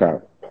 5-minute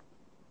workout.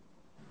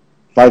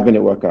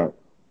 5-minute workout.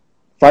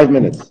 5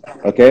 minutes,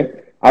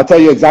 okay? I'll tell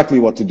you exactly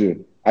what to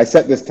do. I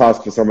set this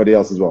task for somebody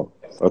else as well,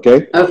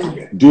 okay?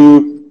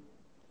 Do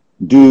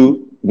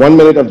 1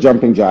 minute of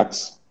jumping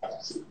jacks,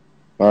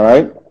 all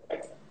right?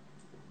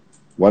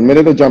 1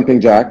 minute of jumping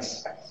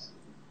jacks.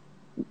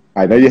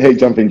 I know you hate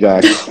jumping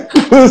jacks,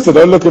 so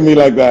don't look at me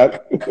like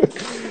that.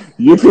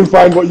 You can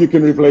find what you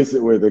can replace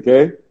it with,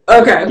 okay?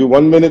 Okay. Do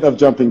 1 minute of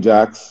jumping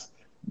jacks,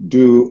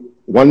 do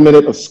 1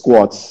 minute of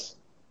squats,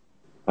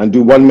 and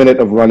do 1 minute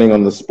of running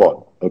on the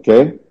spot,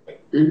 okay?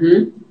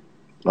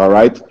 All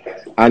right?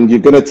 And you're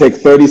going to take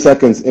 30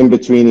 seconds in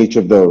between each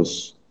of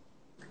those.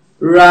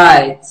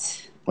 Right.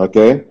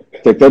 Okay?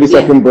 Take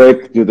 30-second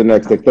break, do the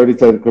next. Take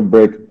 30-second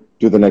break,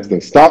 do the next thing.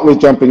 Start with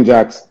jumping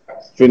jacks,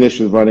 finish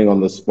with running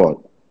on the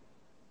spot.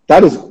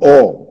 That is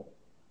all.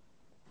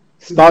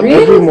 Start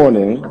every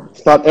morning.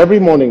 Start every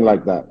morning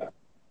like that.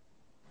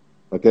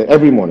 Okay,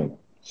 every morning.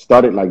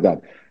 Start it like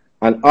that.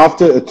 And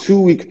after a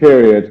 2-week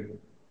period,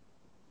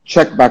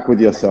 check back with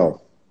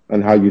yourself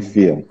and how you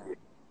feel.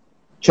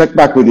 Check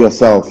back with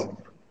yourself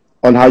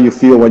on how you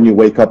feel when you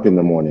wake up in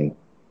the morning.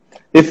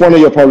 If one of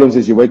your problems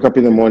is you wake up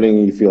in the morning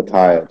and you feel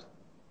tired,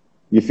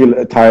 you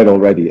feel tired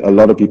already. A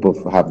lot of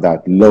people have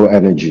that, low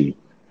energy,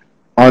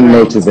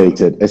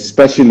 unmotivated, right,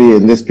 especially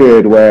in this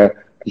period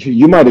where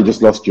you might have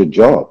just lost your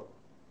job.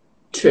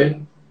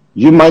 True.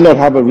 You might not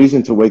have a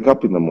reason to wake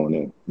up in the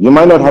morning. You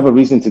might not have a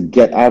reason to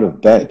get out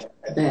of bed.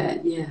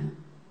 Yeah.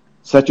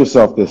 Set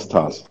yourself this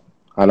task.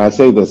 And I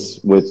say this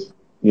with,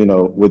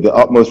 with the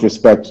utmost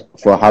respect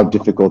for how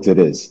difficult it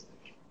is.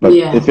 But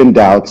if in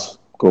doubt,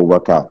 go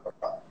work out.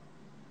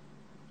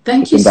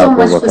 Thank you so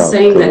much for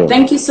saying that.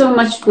 Thank you so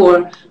much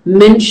for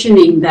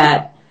mentioning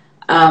that.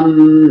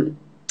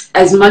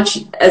 As much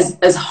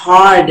as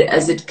hard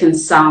as it can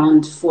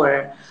sound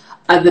for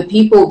other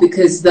people,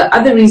 because the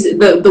other reason,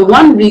 the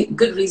one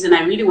good reason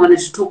I really wanted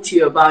to talk to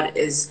you about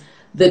is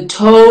the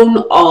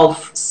tone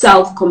of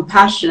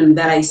self-compassion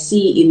that I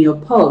see in your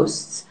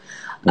posts.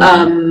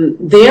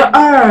 There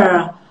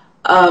are,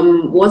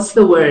 what's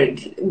the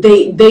word?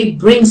 They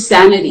bring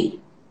sanity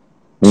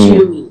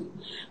to me,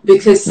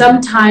 because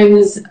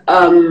sometimes,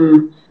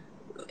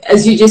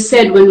 as you just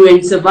said, when we're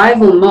in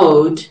survival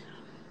mode,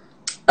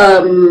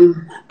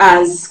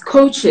 as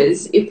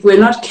coaches, if we're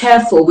not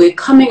careful, we're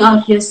coming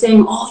out here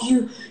saying,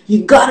 oh,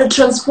 you gotta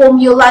transform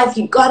your life,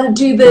 you gotta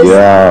do this.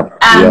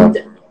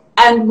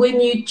 And when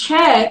you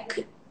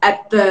check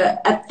at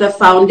the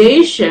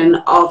foundation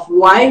of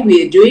why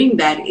we're doing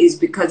that, is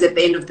because at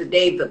the end of the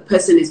day, the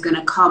person is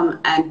gonna come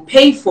and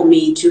pay for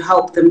me to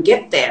help them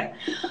get there.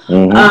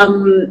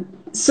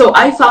 So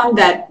I found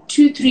that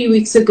 2-3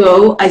 weeks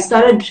ago, I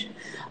started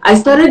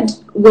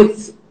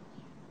with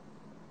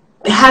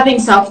having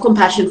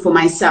self-compassion for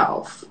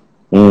myself.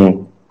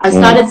 I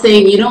started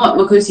saying, you know what,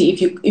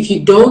 Makosi, if you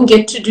don't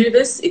get to do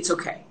this, it's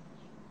okay.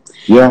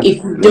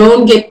 If you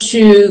don't get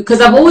to,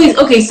 because I've always,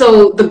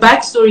 so the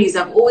backstory is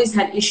I've always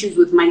had issues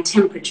with my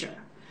temperature,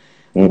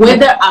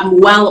 whether I'm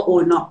well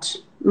or not.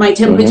 My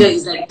temperature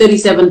is like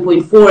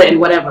 37.4 and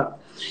whatever.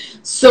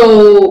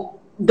 So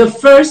the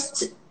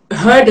first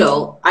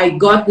hurdle I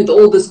got with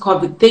all this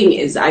COVID thing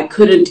is I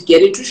couldn't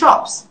get into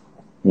shops.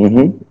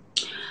 Because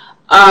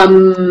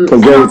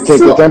they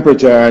take the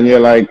temperature and you're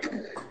like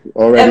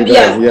already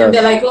there. And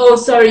they're like, oh,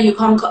 sorry, you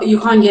can't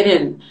get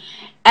in.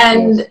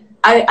 And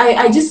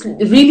I just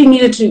really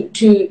needed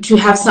to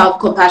have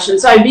self-compassion.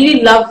 So I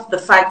really love the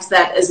fact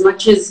that as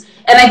much as,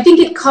 and I think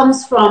it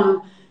comes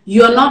from,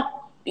 you're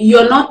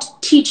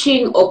not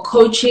teaching or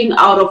coaching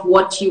out of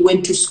what you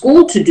went to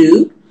school to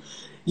do.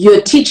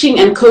 You're teaching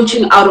and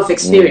coaching out of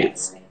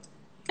experience.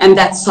 And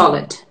that's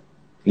solid.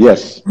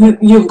 Yes.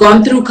 You've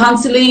gone through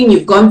counseling,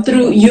 you've gone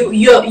through, you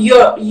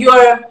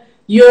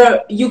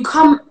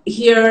come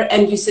here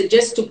and you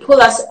suggest to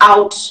pull us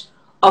out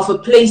of a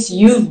place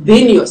you've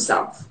been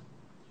yourself.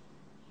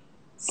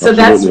 So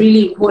that's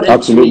really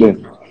important to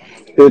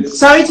me.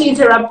 Sorry to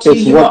interrupt you.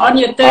 You were on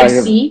your third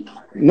C.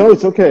 No,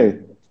 it's okay.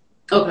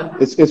 Okay.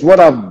 It's what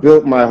I've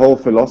built my whole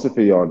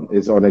philosophy on,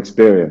 is on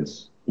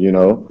experience,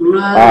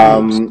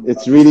 Right.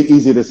 It's really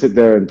easy to sit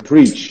there and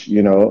preach,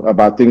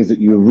 about things that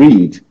you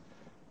read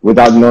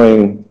without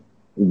knowing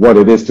what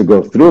it is to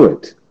go through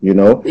it,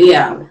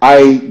 Yeah.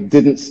 I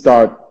didn't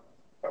start.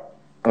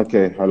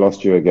 Okay, I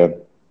lost you again.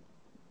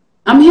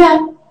 I'm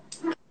here.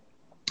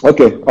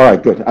 Okay, all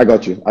right, good. I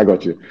got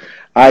you.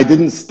 I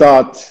didn't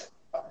start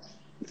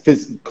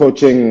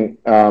coaching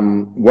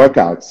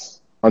workouts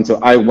until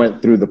I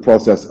went through the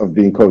process of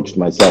being coached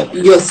myself.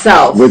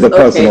 Yourself. With a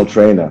personal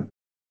trainer.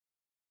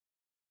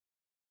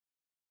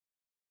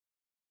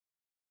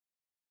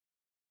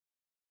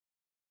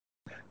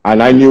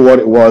 And I knew what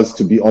it was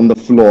to be on the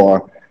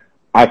floor.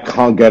 I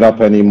can't get up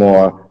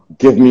anymore.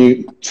 Give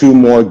me 2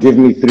 more, give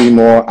me 3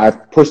 more.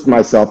 I've pushed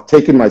myself,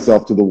 taken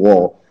myself to the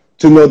wall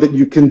to know that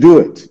you can do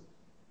it.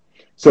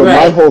 So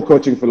my whole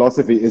coaching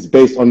philosophy is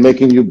based on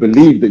making you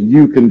believe that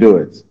you can do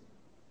it.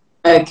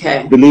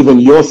 Okay. Believe in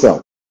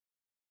yourself.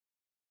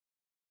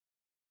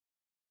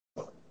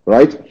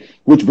 Right?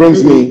 Which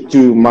brings me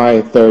to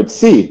my third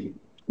C,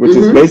 which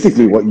is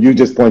basically what you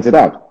just pointed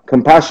out.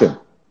 Compassion.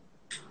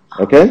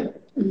 Okay?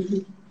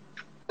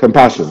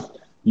 Compassion.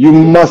 You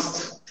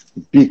must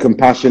be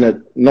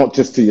compassionate, not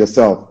just to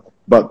yourself,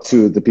 but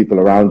to the people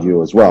around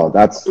you as well.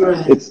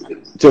 It's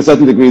to a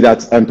certain degree,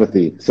 that's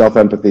empathy,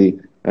 self-empathy,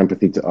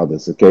 empathy to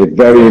others. Okay,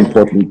 very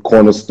important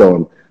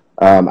cornerstone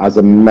as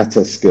a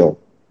meta skill.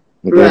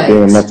 Okay,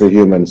 being a meta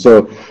human.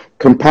 So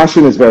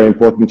compassion is very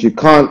important. You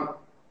can't.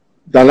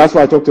 And that's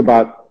why I talked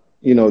about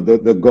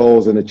the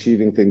goals and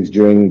achieving things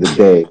during the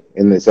day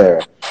in this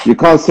area. You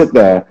can't sit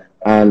there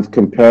and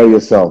compare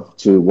yourself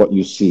to what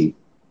you see.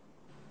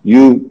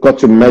 You got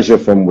to measure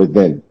from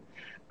within.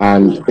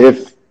 And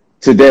if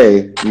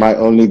today my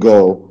only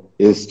goal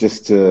is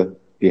just to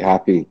be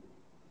happy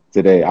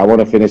today, I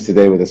want to finish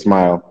today with a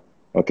smile,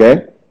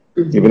 okay?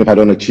 Even if I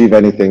don't achieve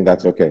anything,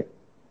 that's okay.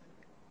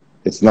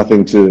 It's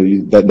nothing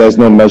there's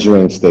no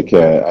measuring stick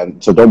here.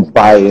 And so don't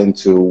buy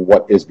into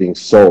what is being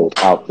sold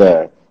out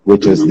there,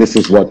 which is this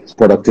is what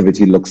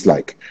productivity looks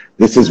like.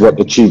 This is what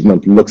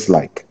achievement looks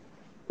like.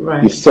 You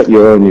Right. set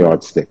your own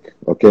yardstick,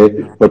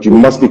 okay? But you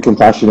must be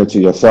compassionate to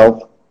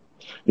yourself.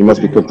 You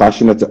must be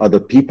compassionate to other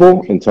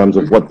people in terms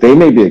of what they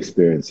may be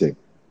experiencing,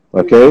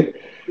 okay?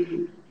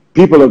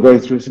 People are going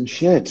through some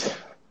shit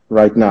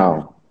right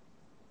now,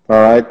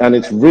 all right? And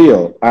it's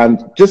real.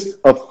 And just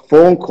a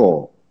phone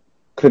call,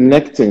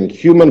 connecting,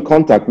 human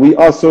contact. We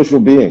are social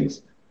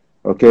beings,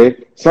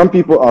 okay? Some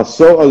people are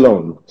so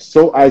alone,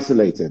 so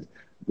isolated,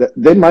 that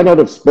they might not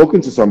have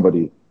spoken to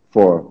somebody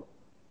for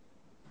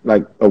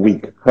like a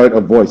week, heard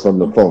a voice on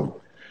the phone.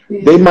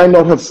 They might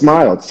not have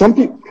smiled. Some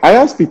people, I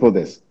ask people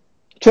this,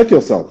 check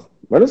yourself.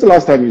 When was the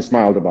last time you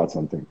smiled about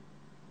something?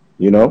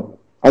 You know?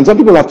 And some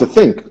people have to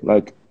think,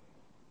 like,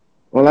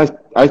 well,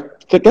 I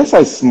guess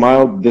I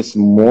smiled this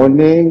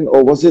morning,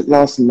 or was it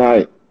last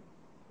night?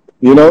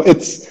 You know,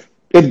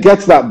 it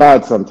gets that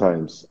bad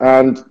sometimes.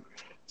 And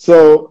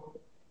so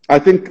I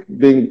think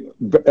being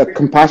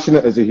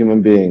compassionate as a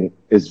human being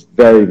is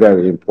very,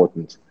 very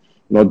important.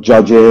 Not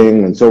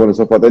judging and so on and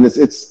so forth. And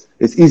it's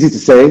easy to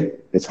say,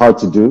 it's hard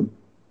to do,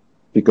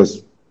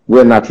 because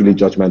we're naturally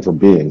judgmental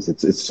beings.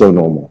 It's so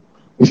normal,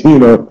 you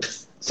know.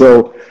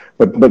 So,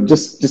 but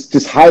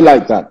just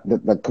highlight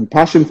that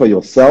compassion for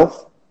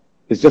yourself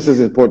is just as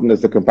important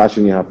as the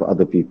compassion you have for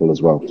other people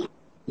as well.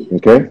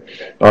 Okay,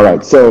 all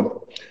right.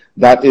 So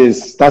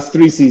that's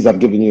 3 C's I've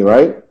given you,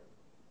 right?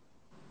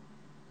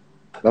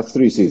 That's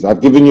 3 C's. I've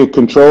given you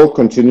control,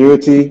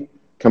 continuity,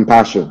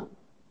 compassion.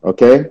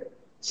 Okay,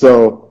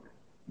 so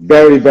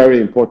very,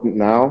 very important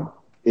now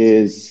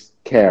is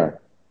care.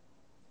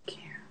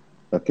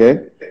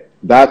 Okay,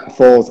 that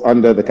falls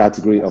under the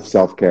category of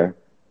self-care,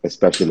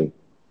 especially.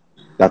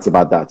 That's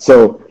about that.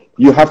 So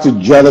you have to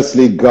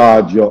jealously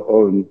guard your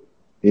own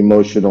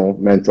emotional,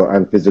 mental,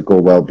 and physical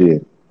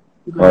well-being.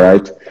 All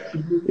right.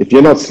 If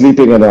you're not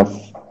sleeping enough,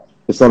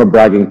 it's not a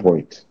bragging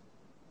point.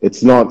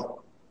 It's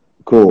not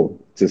cool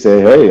to say,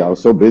 "Hey, I was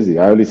so busy.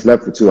 I only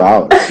slept for 2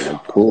 hours."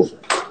 Like, cool.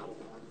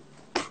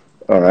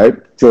 All right,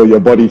 till your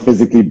body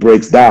physically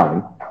breaks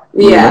down.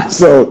 Yeah.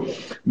 So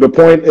the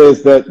point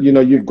is that, you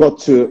know, you've got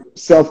to,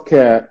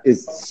 self-care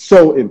is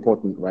so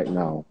important right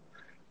now,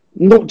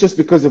 not just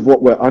because of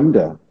what we're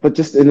under, but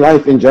just in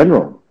life in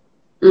general.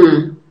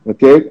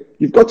 Okay,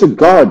 you've got to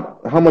guard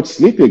how much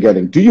sleep you're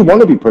getting. Do you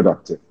want to be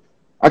productive?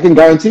 I can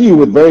guarantee you,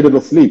 with very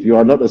little sleep, you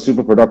are not a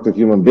super productive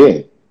human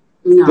being.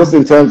 No. Just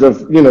in terms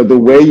of, you know, the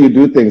way you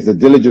do things, the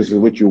diligence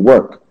with which you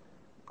work.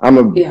 I'm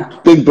a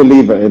big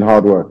believer in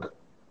hard work.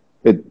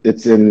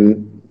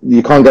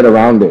 You can't get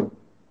around it.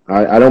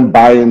 I don't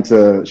buy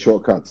into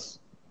shortcuts,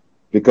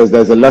 because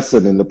there's a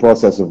lesson in the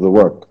process of the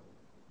work.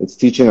 It's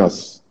teaching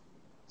us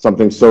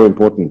something so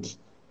important.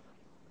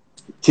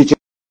 Teaching.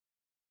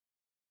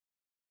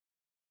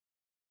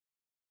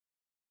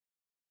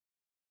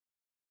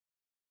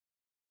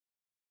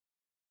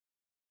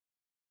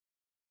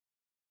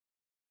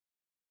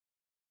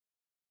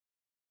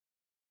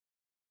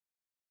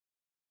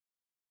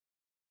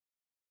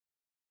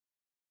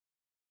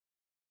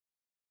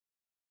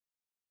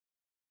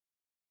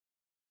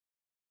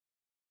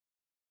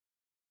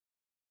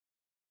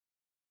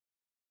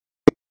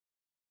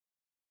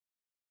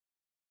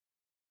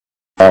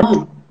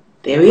 Oh,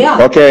 there we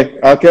are.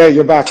 Okay,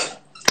 you're back.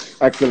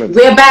 Excellent.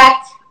 We're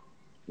back.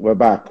 We're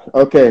back.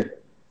 Okay.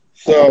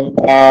 So,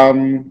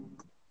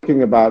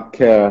 talking about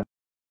care,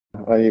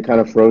 you're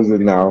kind of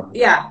frozen now.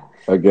 Yeah.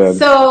 Again.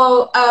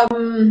 So,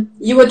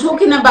 you were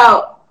talking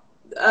about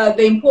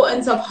the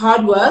importance of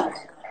hard work.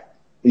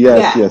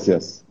 Yes.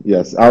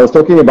 I was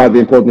talking about the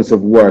importance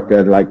of work,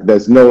 and like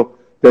there's no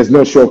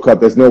shortcut,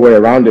 there's no way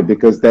around it,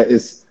 because there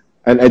is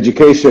an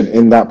education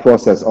in that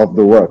process of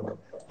the work,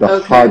 the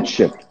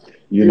hardship.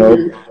 You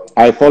know,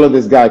 I follow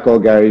this guy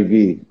called Gary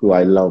V, who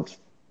I love,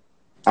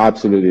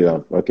 absolutely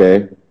love.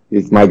 Okay,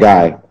 he's my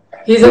guy.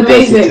 He's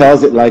amazing. He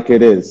tells it like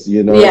it is,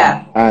 you know.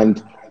 Yeah.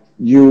 And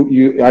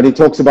and he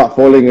talks about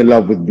falling in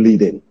love with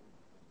bleeding.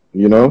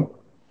 You know,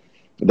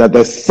 that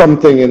there's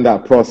something in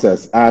that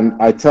process. And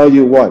I tell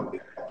you what,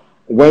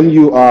 when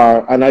you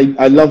are, and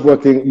I love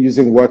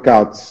using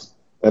workouts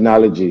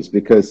analogies,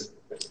 because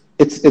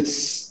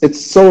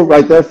it's so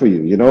right there for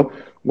you. You know,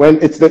 when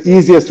it's the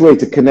easiest way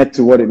to connect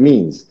to what it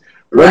means.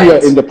 When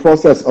you're in the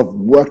process of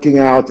working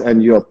out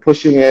and you're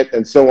pushing it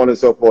and so on and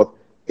so forth,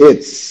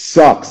 it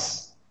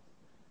sucks.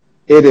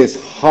 It is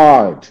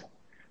hard.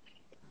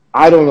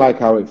 I don't like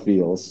how it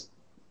feels.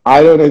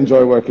 I don't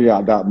enjoy working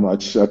out that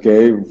much,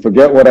 okay?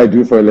 Forget what I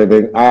do for a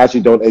living. I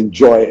actually don't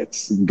enjoy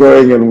it.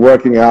 Going and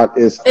working out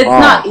is hard. It's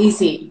not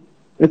easy.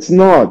 It's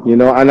not, you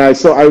know, and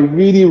so I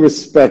really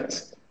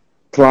respect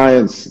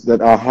clients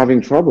that are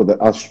having trouble, that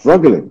are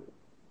struggling,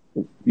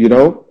 you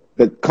know,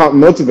 that can't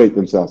motivate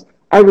themselves.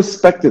 I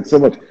respect it so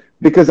much,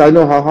 because I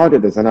know how hard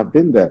it is, and I've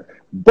been there.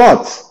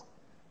 But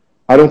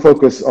I don't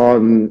focus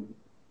on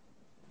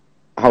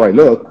how I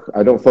look.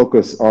 I don't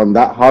focus on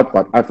that hard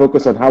part. I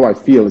focus on how I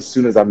feel as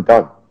soon as I'm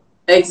done.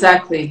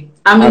 Exactly.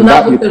 I'm in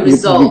love with the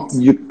results.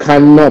 You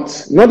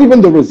cannot, not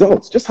even the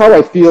results, just how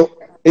I feel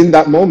in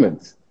that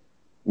moment.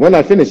 When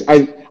I finish,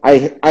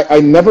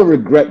 I never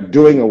regret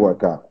doing a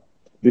workout,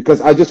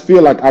 because I just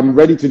feel like I'm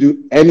ready to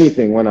do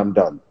anything when I'm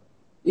done.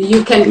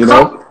 You can You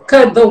know?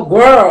 conquer the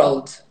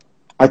world.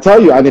 I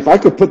tell you, and if I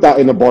could put that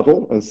in a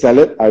bottle and sell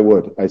it, I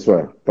would, I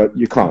swear. But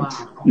you can't.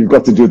 Wow. You've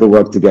got to do the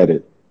work to get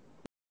it.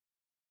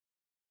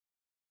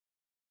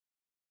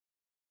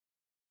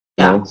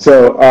 Yeah.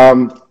 So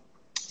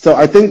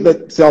I think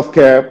that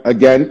self-care,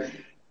 again,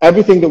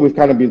 everything that we've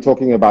kind of been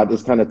talking about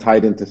is kind of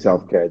tied into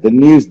self-care. The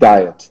news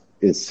diet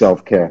is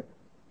self-care.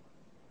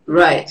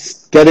 Right.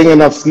 Getting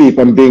enough sleep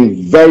and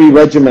being very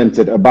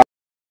regimented about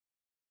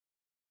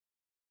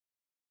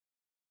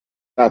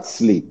that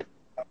sleep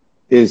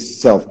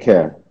is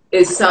self-care.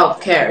 Is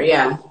self-care,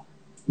 yeah.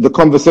 The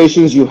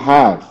conversations you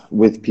have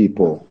with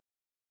people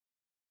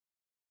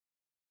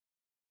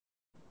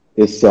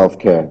is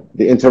self-care.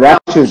 The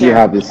interactions you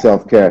have is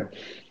self-care.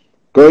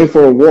 Going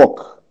for a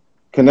walk,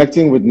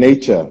 connecting with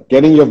nature,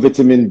 getting your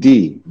vitamin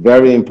D,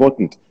 very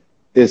important,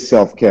 is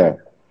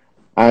self-care.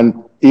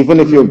 And even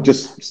if you're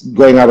just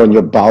going out on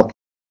your balcony,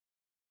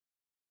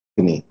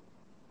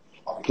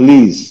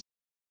 please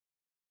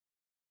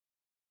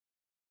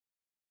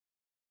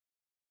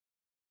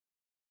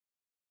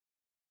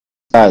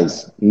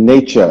guys,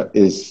 nature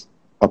is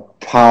a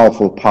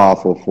powerful,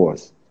 powerful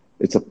force.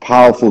 It's a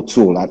powerful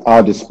tool at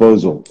our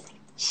disposal.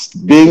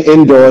 Being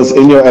indoors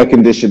in your air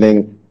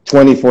conditioning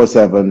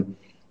 24/7,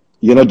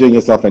 you're not doing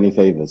yourself any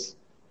favors.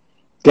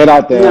 Get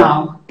out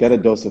there, get a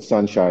dose of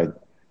sunshine,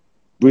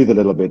 breathe a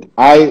little bit.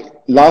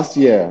 Last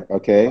year,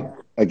 okay,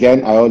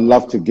 again, I would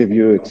love to give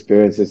you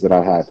experiences that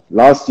I had.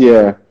 Last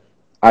year,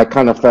 I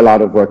kind of fell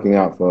out of working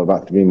out for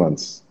about 3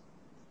 months.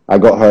 I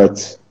got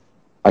hurt.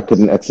 I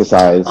couldn't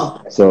exercise.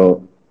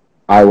 So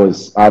I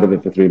was out of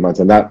it for 3 months,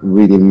 and that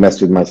really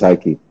messed with my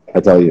psyche, I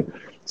tell you.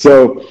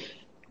 So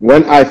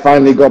when I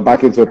finally got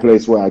back into a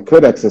place where I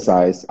could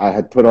exercise, I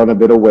had put on a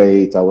bit of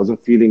weight. I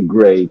wasn't feeling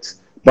great,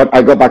 but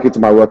I got back into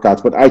my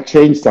workouts. But I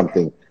changed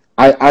something.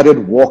 I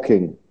added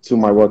walking to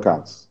my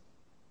workouts.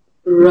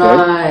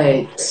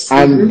 Right.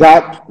 Okay? And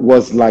that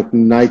was like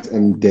night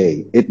and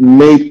day. It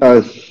made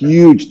a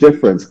huge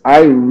difference.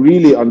 I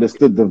really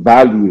understood the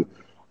value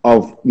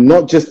of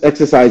not just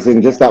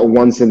exercising just that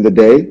once in the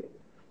day,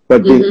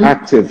 but being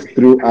active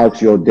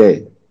throughout your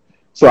day.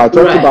 So I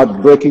talked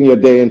about breaking your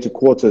day into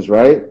quarters,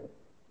 right?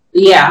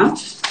 Yeah.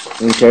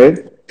 Okay.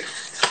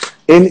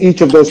 In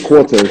each of those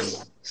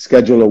quarters,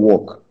 schedule a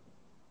walk.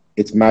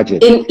 It's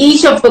magic. In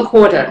each of the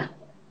quarter.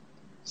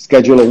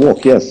 Schedule a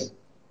walk, yes.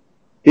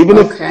 Even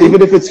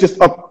if it's just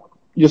up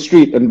your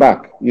street and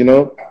back, you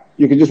know,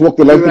 you can just walk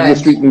the length of your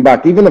street and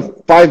back. Even a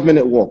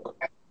 5-minute walk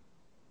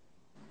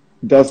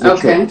does the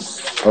trick.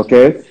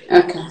 Okay.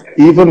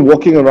 Even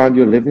walking around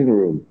your living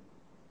room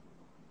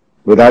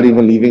without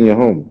even leaving your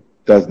home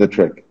does the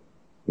trick.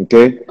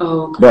 Okay.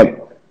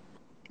 But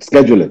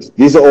schedule it.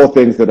 These are all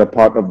things that are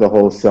part of the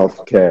whole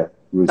self-care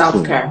routine.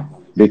 Self-care.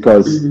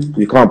 Because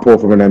you can't pour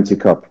from an empty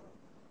cup.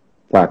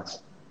 Facts.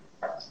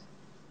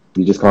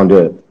 You just can't do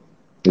it.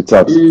 It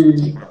sucks.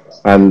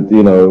 And,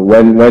 you know,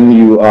 when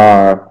you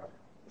are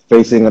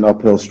facing an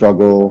uphill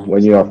struggle,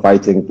 when you are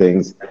fighting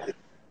things,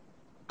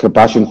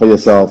 compassion for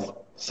yourself,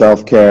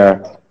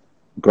 self-care,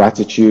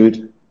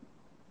 gratitude.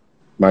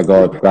 My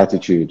God,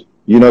 gratitude.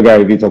 You know,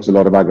 Gary Vee talks a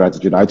lot about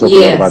gratitude. I talk a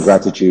lot about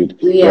gratitude.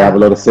 We have a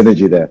lot of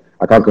synergy there.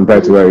 I can't compare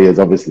it to where he is,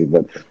 obviously,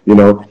 but, you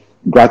know,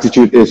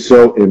 gratitude is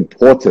so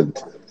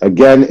important.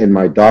 Again, in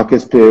my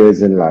darkest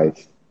periods in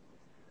life,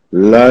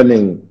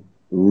 learning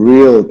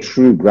real,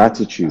 true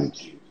gratitude,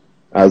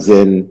 as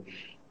in,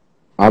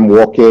 I'm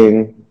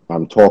walking,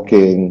 I'm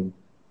talking,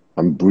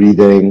 I'm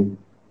breathing,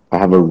 I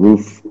have a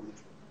roof,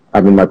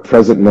 I'm in my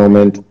present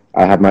moment,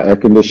 I have my air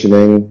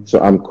conditioning, so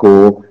I'm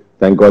cool.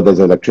 Thank God there's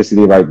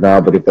electricity right now,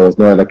 but if there was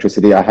no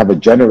electricity, I have a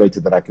generator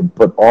that I can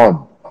put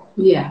on.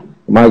 Yeah.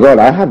 My God,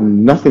 I have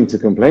nothing to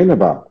complain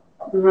about.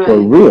 Right. For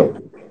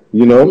real.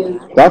 You know,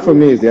 that for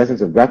me is the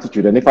essence of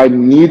gratitude. And if I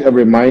need a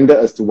reminder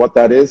as to what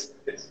that is,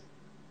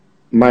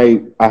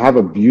 I have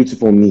a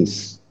beautiful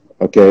niece,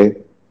 okay?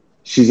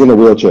 She's in a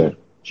wheelchair.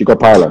 She got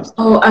paralyzed.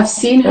 Oh, I've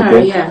seen her,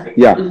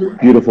 Yeah,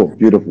 beautiful,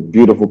 beautiful,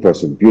 beautiful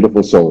person,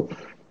 beautiful soul.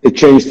 It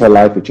changed her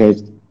life. It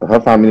changed her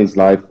family's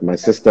life. My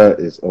sister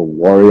is a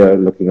warrior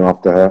looking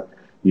after her,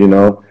 you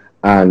know,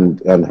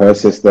 and her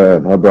sister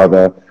and her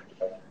brother.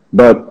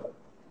 But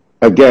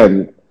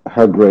again,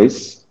 her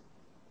grace,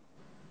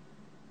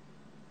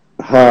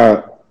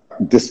 her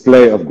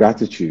display of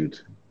gratitude,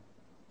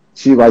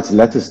 she writes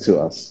letters to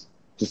us,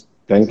 just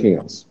thanking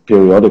us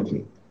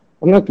periodically.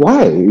 I'm like,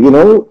 why? You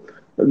know?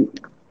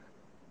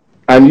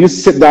 And you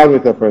sit down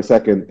with her for a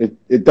second,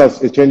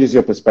 it changes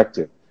your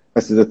perspective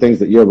as to the things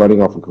that you're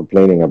running off and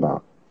complaining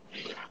about.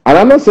 And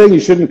I'm not saying you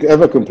shouldn't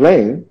ever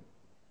complain.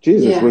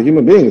 Jesus, we're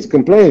human beings.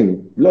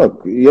 Complain.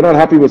 Look, you're not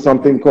happy with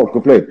something,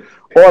 complain.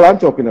 All I'm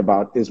talking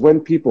about is when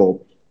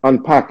people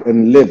unpack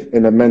and live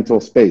in a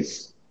mental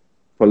space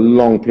for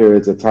long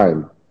periods of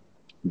time.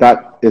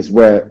 That is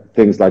where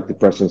things like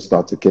depression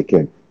start to kick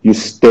in. You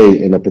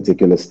stay in a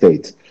particular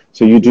state.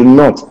 So you do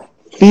not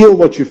feel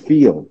what you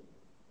feel.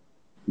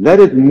 Let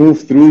it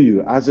move through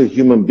you as a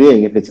human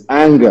being. If it's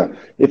anger,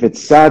 if it's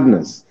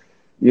sadness,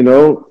 you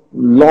know,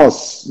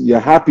 loss, you're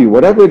happy,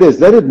 whatever it is,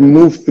 let it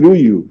move through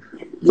you.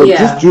 But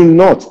just do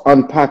not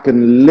unpack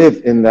and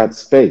live in that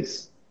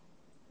space.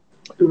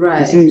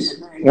 Right. You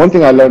see, one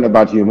thing I learned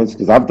about humans,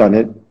 because I've done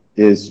it,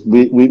 is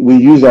we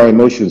use our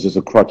emotions as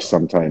a crutch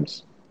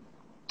sometimes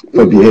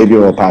for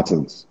behavioral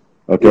patterns.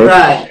 Okay?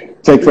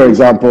 Right. Take, for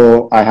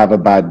example, I have a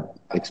bad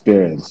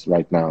experience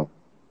right now.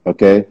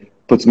 Okay?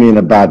 Puts me in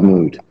a bad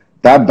mood.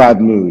 That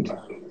bad mood,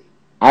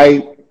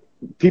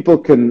 people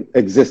can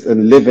exist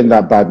and live in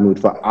that bad mood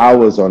for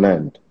hours on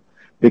end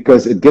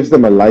because it gives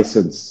them a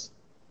license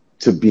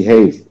to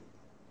behave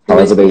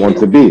however they want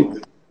to be.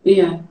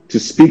 Yeah. To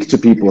speak to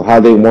people how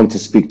they want to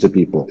speak to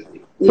people.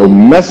 So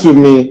mess with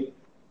me,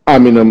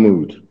 I'm in a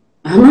mood.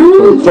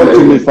 Don't talk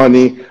to me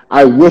funny.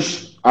 I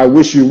wish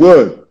you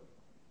would.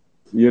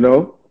 You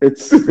know,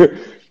 it's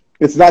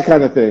it's that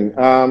kind of thing,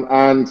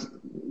 and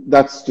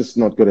that's just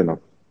not good enough,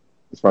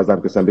 as far as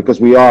I'm concerned, because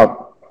we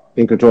are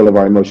in control of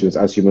our emotions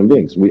as human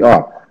beings. We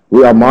are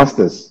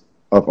masters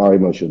of our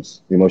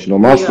emotions, emotional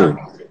mastery,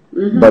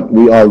 but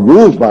we are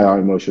ruled by our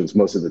emotions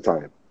most of the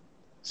time.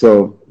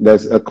 So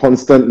there's a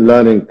constant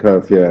learning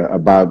curve here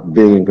about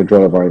being in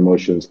control of our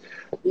emotions.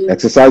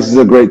 Exercise is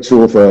a great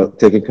tool for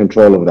taking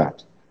control of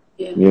that.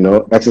 You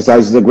know,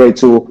 exercise is a great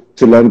tool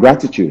to learn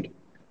gratitude.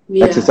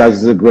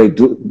 Exercise is a great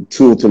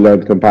tool to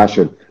learn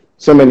compassion.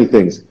 So many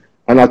things.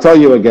 And I'll tell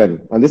you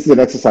again, and this is an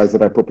exercise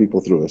that I put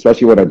people through,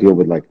 especially when I deal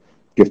with, like,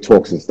 give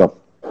talks and stuff.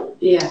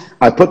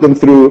 I put them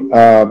through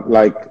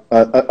like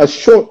a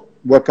short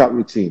workout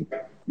routine,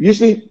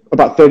 usually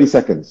about 30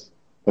 seconds,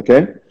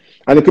 okay?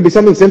 And it could be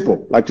something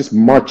simple, like just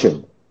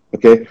marching,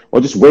 okay? Or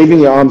just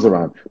waving your arms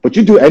around. But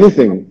you do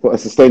anything for a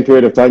sustained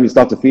period of time, you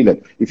start to feel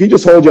it. If you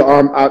just hold your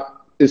arm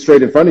out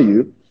straight in front of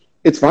you,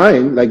 it's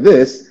fine, like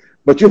this,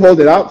 but you hold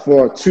it out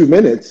for 2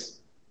 minutes,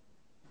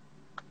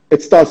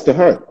 it starts to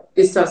hurt.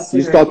 You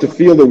start to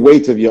feel the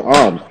weight of your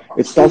arm.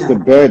 It starts to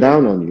bear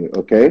down on you,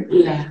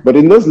 okay? But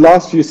in those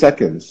last few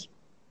seconds,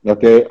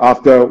 okay,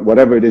 after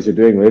whatever it is you're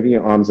doing, waving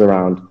your arms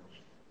around,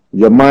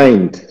 your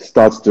mind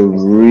starts to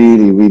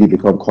really, really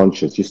become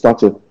conscious. You start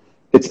to,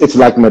 it's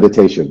like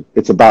meditation.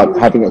 It's about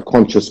having a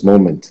conscious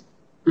moment.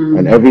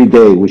 And every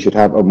day we should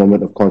have a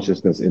moment of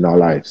consciousness in our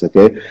lives,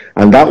 okay?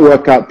 And that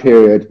workout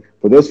period,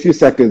 for those few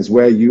seconds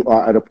where you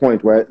are at a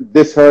point where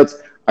this hurts,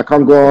 I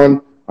can't go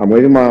on, I'm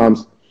waving my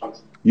arms,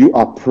 you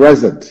are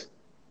present.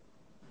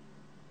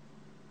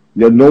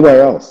 You're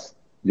nowhere else.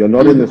 You're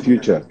not in the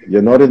future.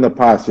 You're not in the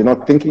past. You're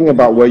not thinking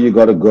about where you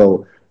got to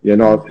go. You're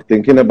not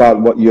thinking about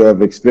what you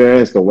have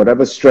experienced or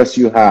whatever stress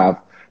you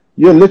have.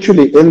 You're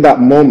literally in that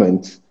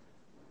moment,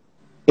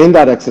 in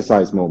that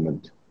exercise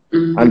moment.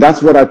 And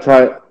that's what I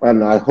try,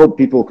 and I hope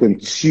people can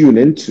tune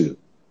into.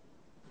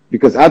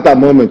 Because at that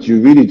moment,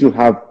 you really do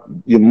have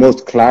your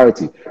most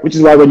clarity, which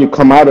is why when you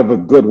come out of a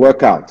good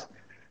workout,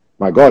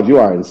 my God, you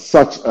are in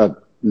such a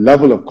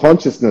level of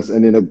consciousness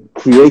and in a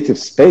creative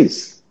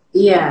space.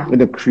 In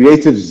a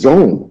creative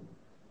zone.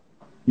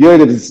 You're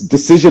in a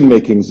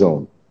decision-making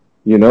zone,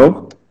 you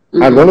know?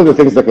 And one of the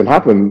things that can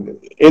happen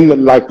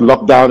in like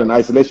lockdown and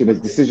isolation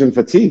is decision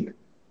fatigue,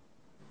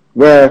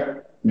 where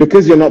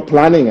because you're not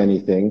planning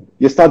anything,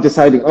 you start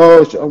deciding,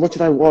 oh, what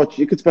should I watch?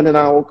 You could spend an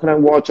hour, what can I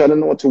watch? I don't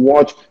know what to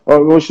watch.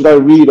 Or what should I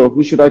read? Or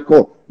who should I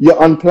call?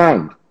 You're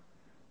unplanned.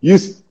 You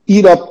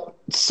eat up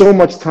so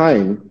much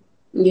time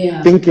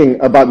thinking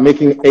about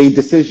making a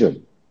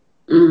decision.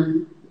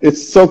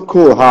 It's so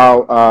cool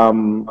how,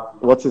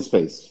 what's his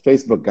face?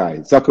 Facebook guy,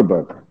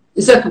 Zuckerberg.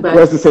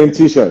 Wears the same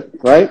t-shirt,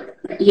 right?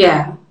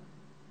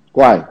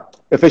 Why?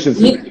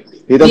 Efficiency.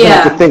 He doesn't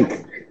have to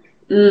think,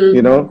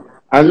 you know?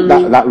 And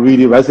that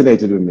really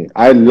resonated with me.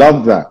 I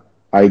love that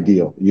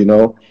ideal, you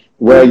know,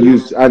 where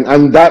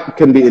and that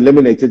can be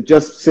eliminated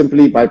just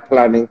simply by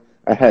planning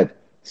ahead.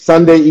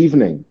 Sunday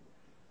evening,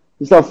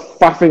 instead of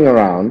faffing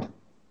around,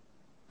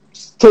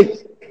 just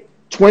take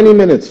 20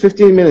 minutes,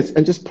 15 minutes,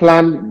 and just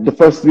plan the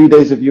first 3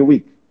 days of your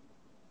week.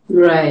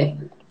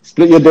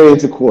 Split your day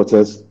into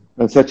quarters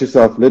and set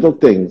yourself little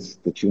things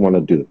that you want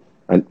to do.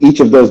 And each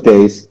of those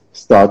days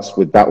starts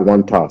with that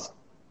one task.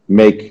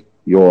 Make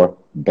your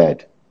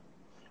bed.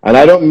 And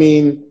I don't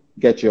mean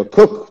get your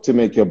cook to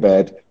make your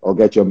bed or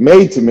get your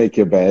maid to make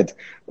your bed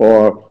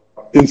or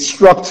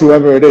instruct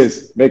whoever it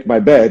is, make my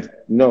bed.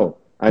 No,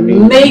 I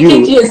mean, make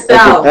it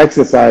yourself.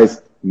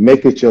 Exercise,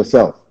 make it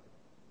yourself.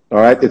 All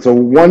right. It's a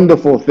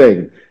wonderful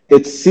thing.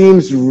 It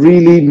seems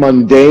really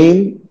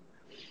mundane.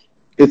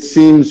 It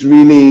seems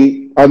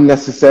really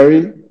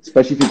unnecessary,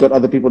 especially if you've got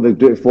other people that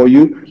do it for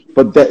you.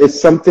 But there is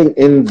something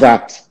in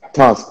that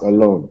task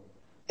alone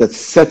that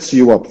sets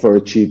you up for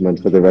achievement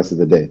for the rest of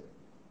the day.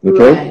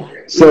 Okay,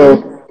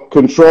 so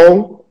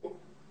control,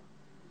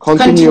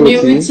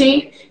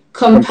 continuity,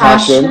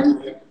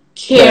 compassion,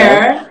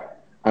 care,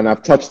 and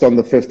I've touched on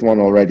the fifth one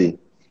already,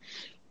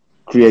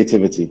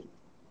 creativity.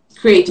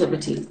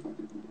 Creativity.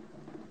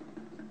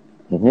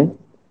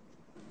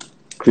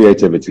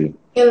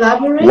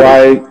 Elaborate.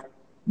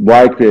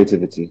 Why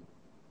creativity?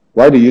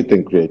 Why do you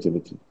think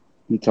creativity?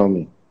 You tell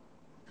me.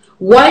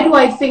 Why do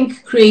I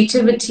think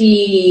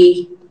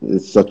creativity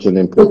is such an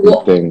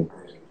important thing?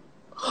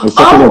 It's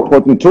such an Oh,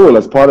 important tool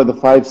as part of the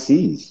 5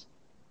 C's.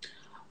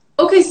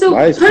 okay. So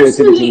Why is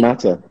creativity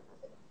matter?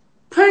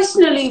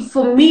 personally,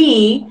 for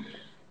me,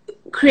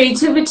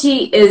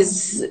 creativity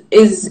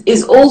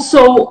is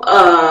also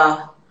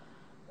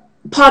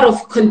part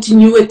of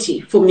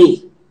continuity for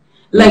me.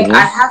 Like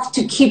I Mm-hmm. have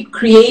to keep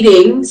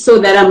creating so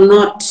that I'm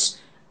not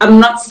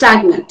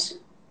stagnant.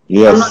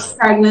 I'm not Yes.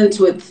 stagnant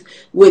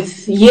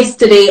with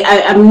yesterday.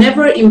 I'm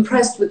never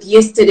impressed with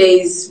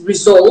yesterday's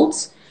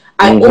results.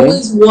 I Mm-hmm.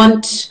 always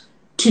want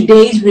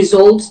today's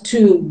results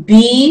to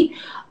be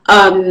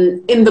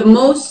in the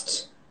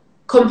most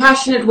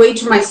compassionate way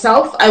to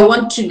myself. I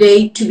want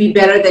today to be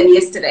better than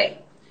yesterday.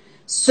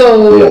 So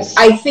Yes.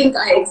 I think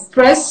I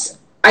express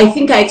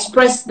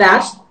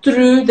that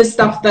through the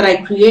stuff that I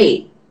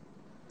create.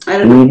 I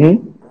don't know. Mm-hmm.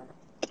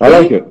 I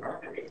like Yeah. it.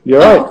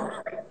 You're right.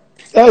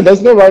 Oh,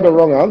 There's no right or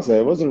wrong answer.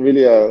 It wasn't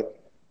really a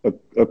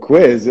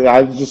quiz.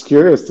 I was just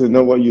curious to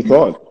know what you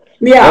thought,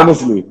 yeah.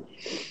 honestly.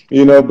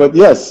 But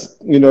yes,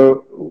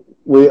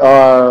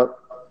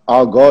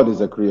 our God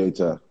is a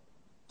creator.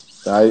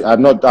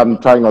 I'm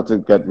trying not to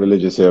get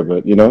religious here,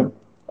 but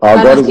our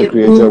God is a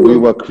creator. We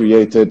were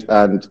created,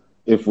 and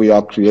if we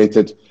are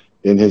created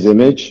in his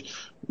image,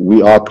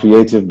 we are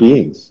creative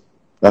beings.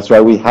 That's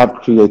why we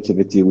have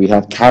creativity, we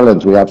have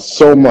talent, we have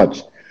so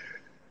much.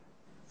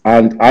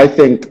 And I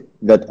think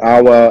that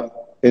our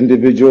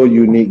individual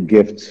unique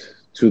gift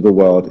to the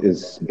world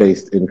is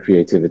based in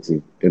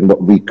creativity, in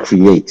what we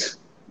create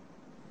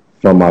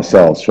from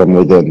ourselves, from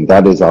within.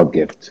 That is our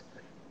gift.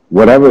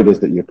 Whatever it is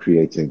that you're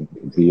creating,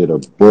 be it a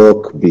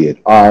book, be it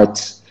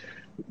art,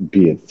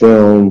 be it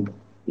film,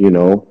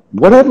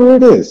 whatever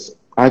it is.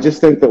 I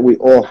just think that we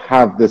all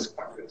have this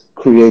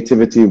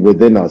creativity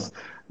within us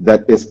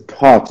that is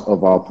part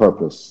of our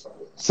purpose,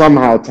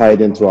 somehow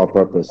tied into our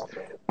purpose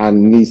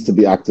and needs to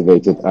be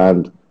activated.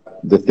 And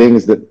the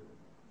things that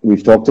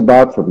we've talked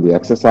about from the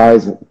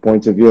exercise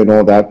point of view and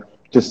all that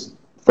just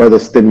further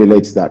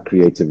stimulates that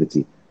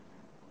creativity.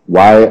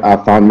 Why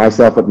I found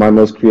myself at my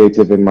most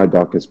creative in my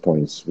darkest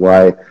points.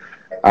 Why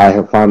I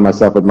have found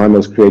myself at my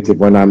most creative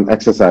when I'm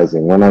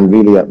exercising, when I'm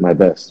really at my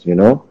best,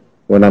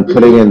 When I'm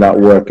putting in that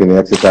work in the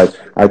exercise,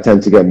 I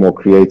tend to get more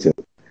creative.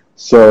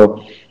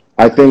 So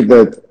I think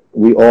that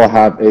we all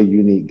have a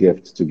unique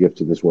gift to give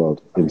to this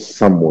world in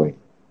some way,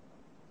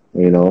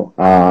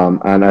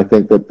 and I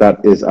think that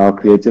that is our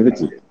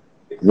creativity,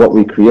 what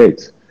we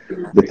create.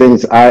 The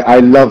things I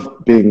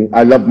love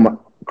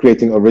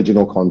creating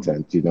original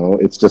content.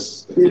 It's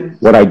just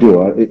what I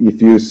do.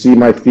 If you see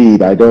my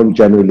feed, I don't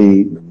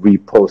generally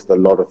repost a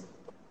lot of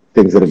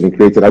things that have been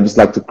created. I just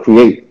like to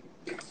create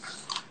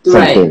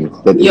Right.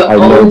 something that Your I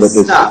know own that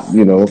is, stuff.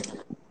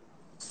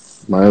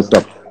 my own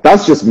stuff.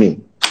 That's just me.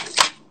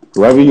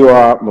 Whoever you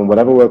are and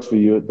whatever works for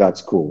you,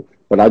 that's cool.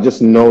 But I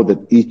just know that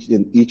each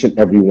and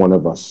every one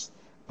of us,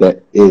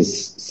 there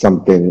is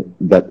something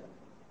that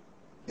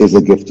is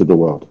a gift to the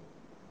world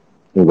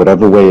in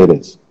whatever way it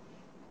is.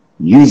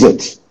 Use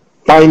it,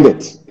 find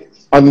it,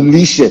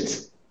 unleash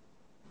it,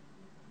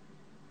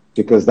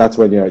 because that's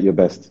when you're at your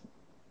best.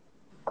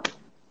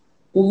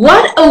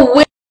 What a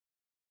way.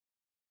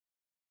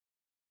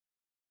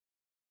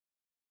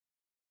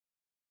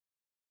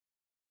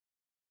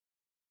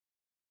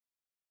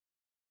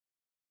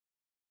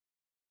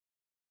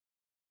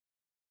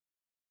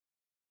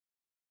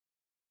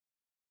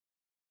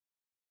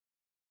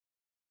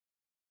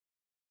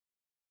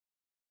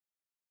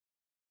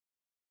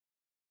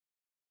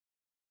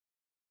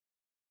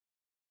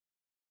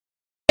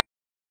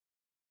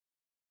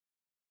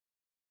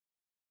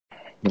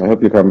 I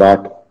hope you come back.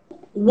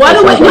 What It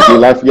a way. sounds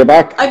like No. you're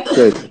back. I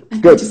Good, I thought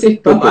you good,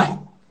 said bye good, good. bye.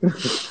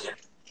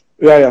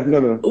 Yeah, no,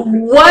 no.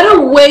 What a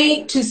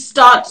way to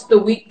start the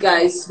week,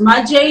 guys.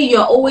 Maje,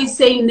 you're always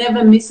saying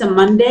never miss a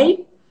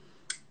Monday.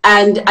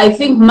 And I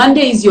think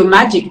Monday is your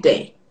magic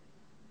day.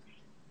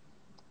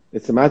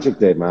 It's a magic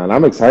day, man.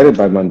 I'm excited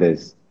by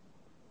Mondays.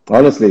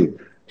 Honestly,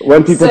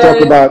 when people talk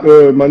So, about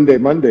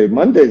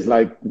Monday's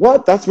like,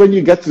 what? That's when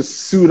you get to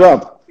suit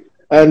up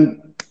and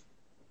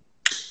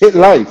hit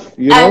life,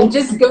 and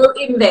just go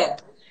in there.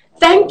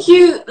 Thank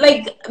you.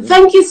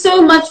 Thank you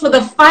so much for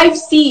the 5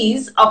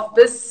 C's of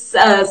this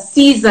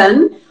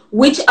season,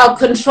 which are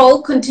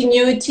control,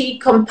 continuity,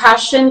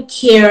 compassion,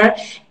 care,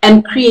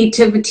 and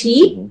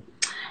creativity.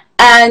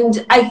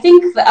 And I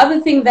think the other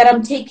thing that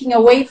I'm taking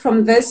away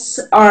from this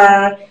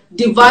are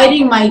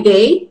dividing my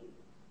day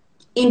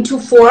into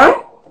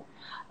 4.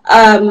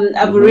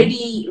 I've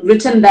already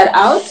written that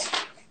out.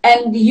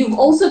 And you've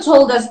also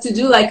told us to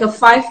do like a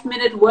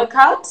 5-minute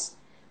workout,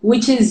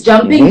 which is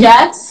jumping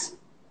jacks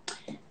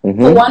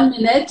for 1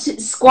 minute,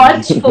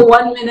 squat for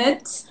 1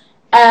 minute,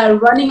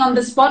 running on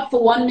the spot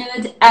for 1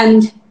 minute,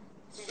 and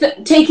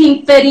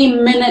taking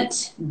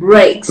 30-minute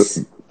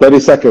breaks. 30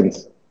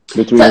 seconds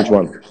between each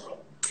one.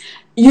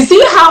 You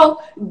see how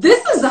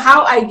this is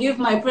how I give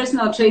my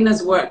personal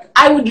trainers work.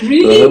 I would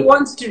really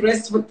want to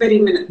rest for 30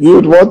 minutes. You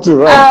would want to,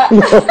 right?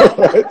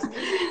 Right.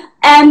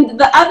 And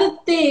the other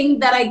thing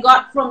that I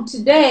got from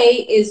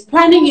today is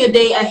planning your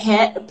day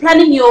ahead,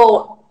 planning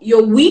your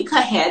week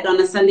ahead on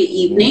a Sunday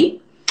evening.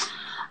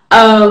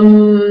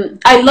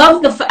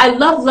 love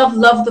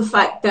the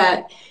fact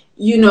that,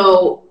 you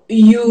know,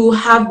 you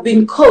have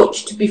been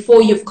coached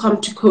before you've come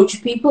to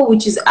coach people,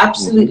 which is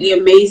absolutely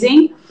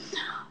amazing.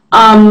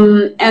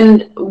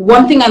 And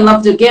one thing I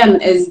loved again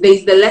is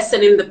there's the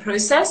lesson in the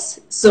process.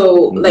 So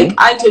like,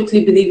 I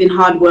totally believe in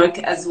hard work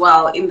as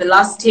well. In the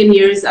last 10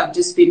 years, I've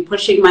just been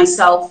pushing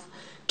myself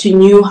to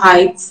new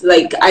heights.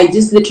 Like, I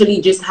just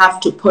literally just have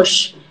to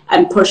push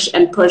and push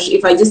and push.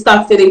 If I just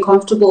start feeling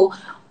comfortable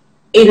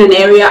in an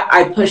area,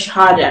 I push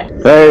harder.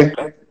 Hey,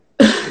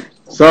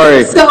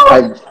 sorry.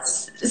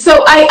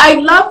 So I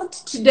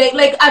loved today.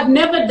 Like, I've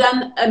never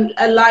done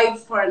a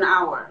live for an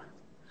hour.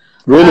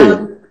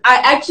 Really? I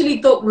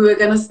actually thought we were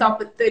going to stop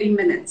at 30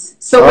 minutes.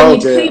 So when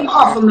it came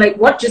off, I'm like,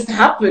 what just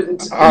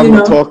happened? I'm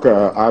a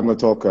talker. I'm a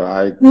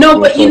talker. No,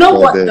 but you know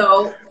what,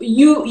 though?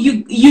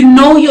 You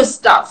know your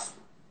stuff.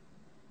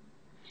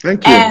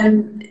 Thank you.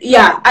 And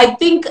yeah, I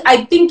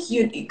think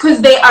you, because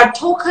they are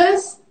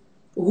talkers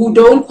who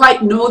don't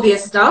quite know their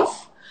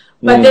stuff.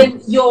 But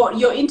then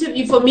your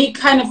interview for me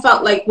kind of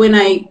felt like when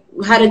I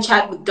had a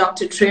chat with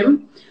Dr.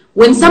 Trim.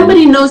 When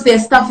somebody knows their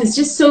stuff, it's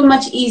just so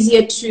much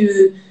easier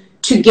to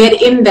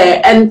get in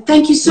there. And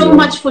thank you so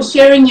much for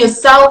sharing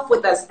yourself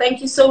with us.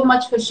 Thank you so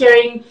much for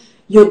sharing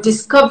your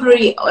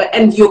discovery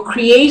and your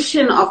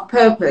creation of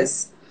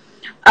purpose.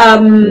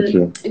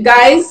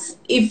 Guys,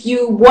 if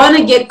you want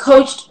to get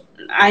coached,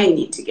 I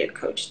need to get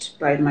coached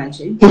by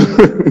Maje.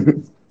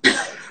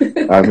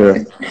 I'm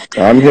here.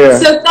 I'm here.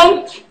 So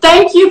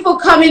thank you for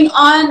coming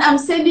on. I'm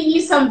sending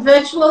you some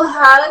virtual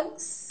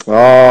hugs.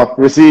 Oh,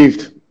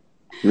 received.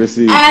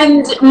 Received.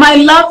 And my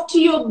love to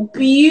your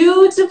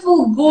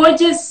beautiful,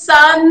 gorgeous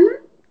son.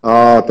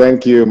 Oh,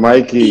 thank you,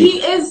 Mikey. He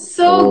is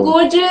so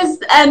gorgeous.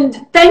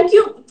 And thank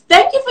you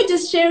for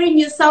just sharing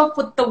yourself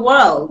with the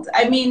world.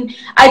 I mean,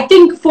 I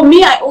think for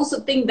me, I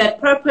also think that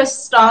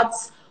purpose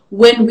starts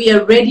when we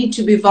are ready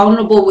to be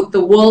vulnerable with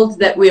the world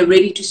that we're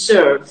ready to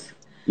serve.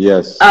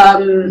 Yes.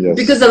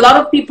 Because a lot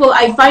of people,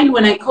 I find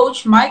when I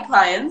coach my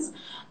clients,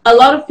 a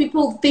lot of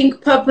people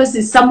think purpose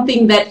is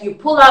something that you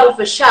pull out of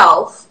a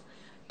shelf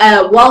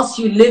whilst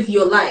you live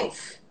your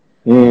life.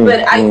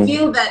 But I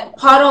feel that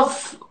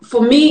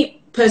for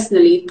me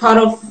personally, part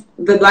of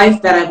the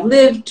life that I've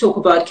lived, talk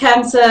about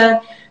cancer,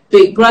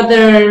 Big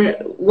Brother,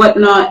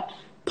 whatnot,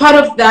 part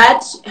of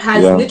that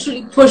has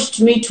literally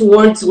pushed me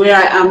towards where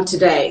I am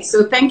today.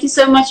 So thank you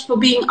so much for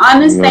being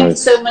honest. Thank you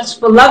so much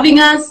for loving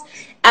us.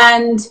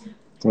 And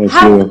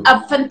have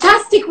a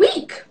fantastic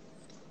week.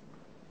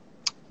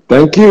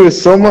 Thank you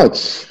so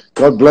much.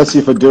 God bless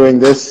you for doing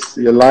this.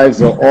 Your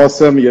lives are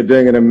awesome. You're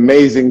doing an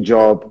amazing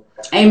job.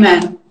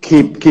 Amen.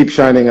 Keep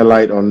shining a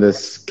light on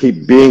this.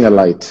 Keep being a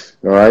light.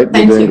 All right?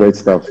 You're doing great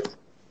stuff.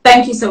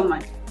 Thank you so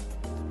much.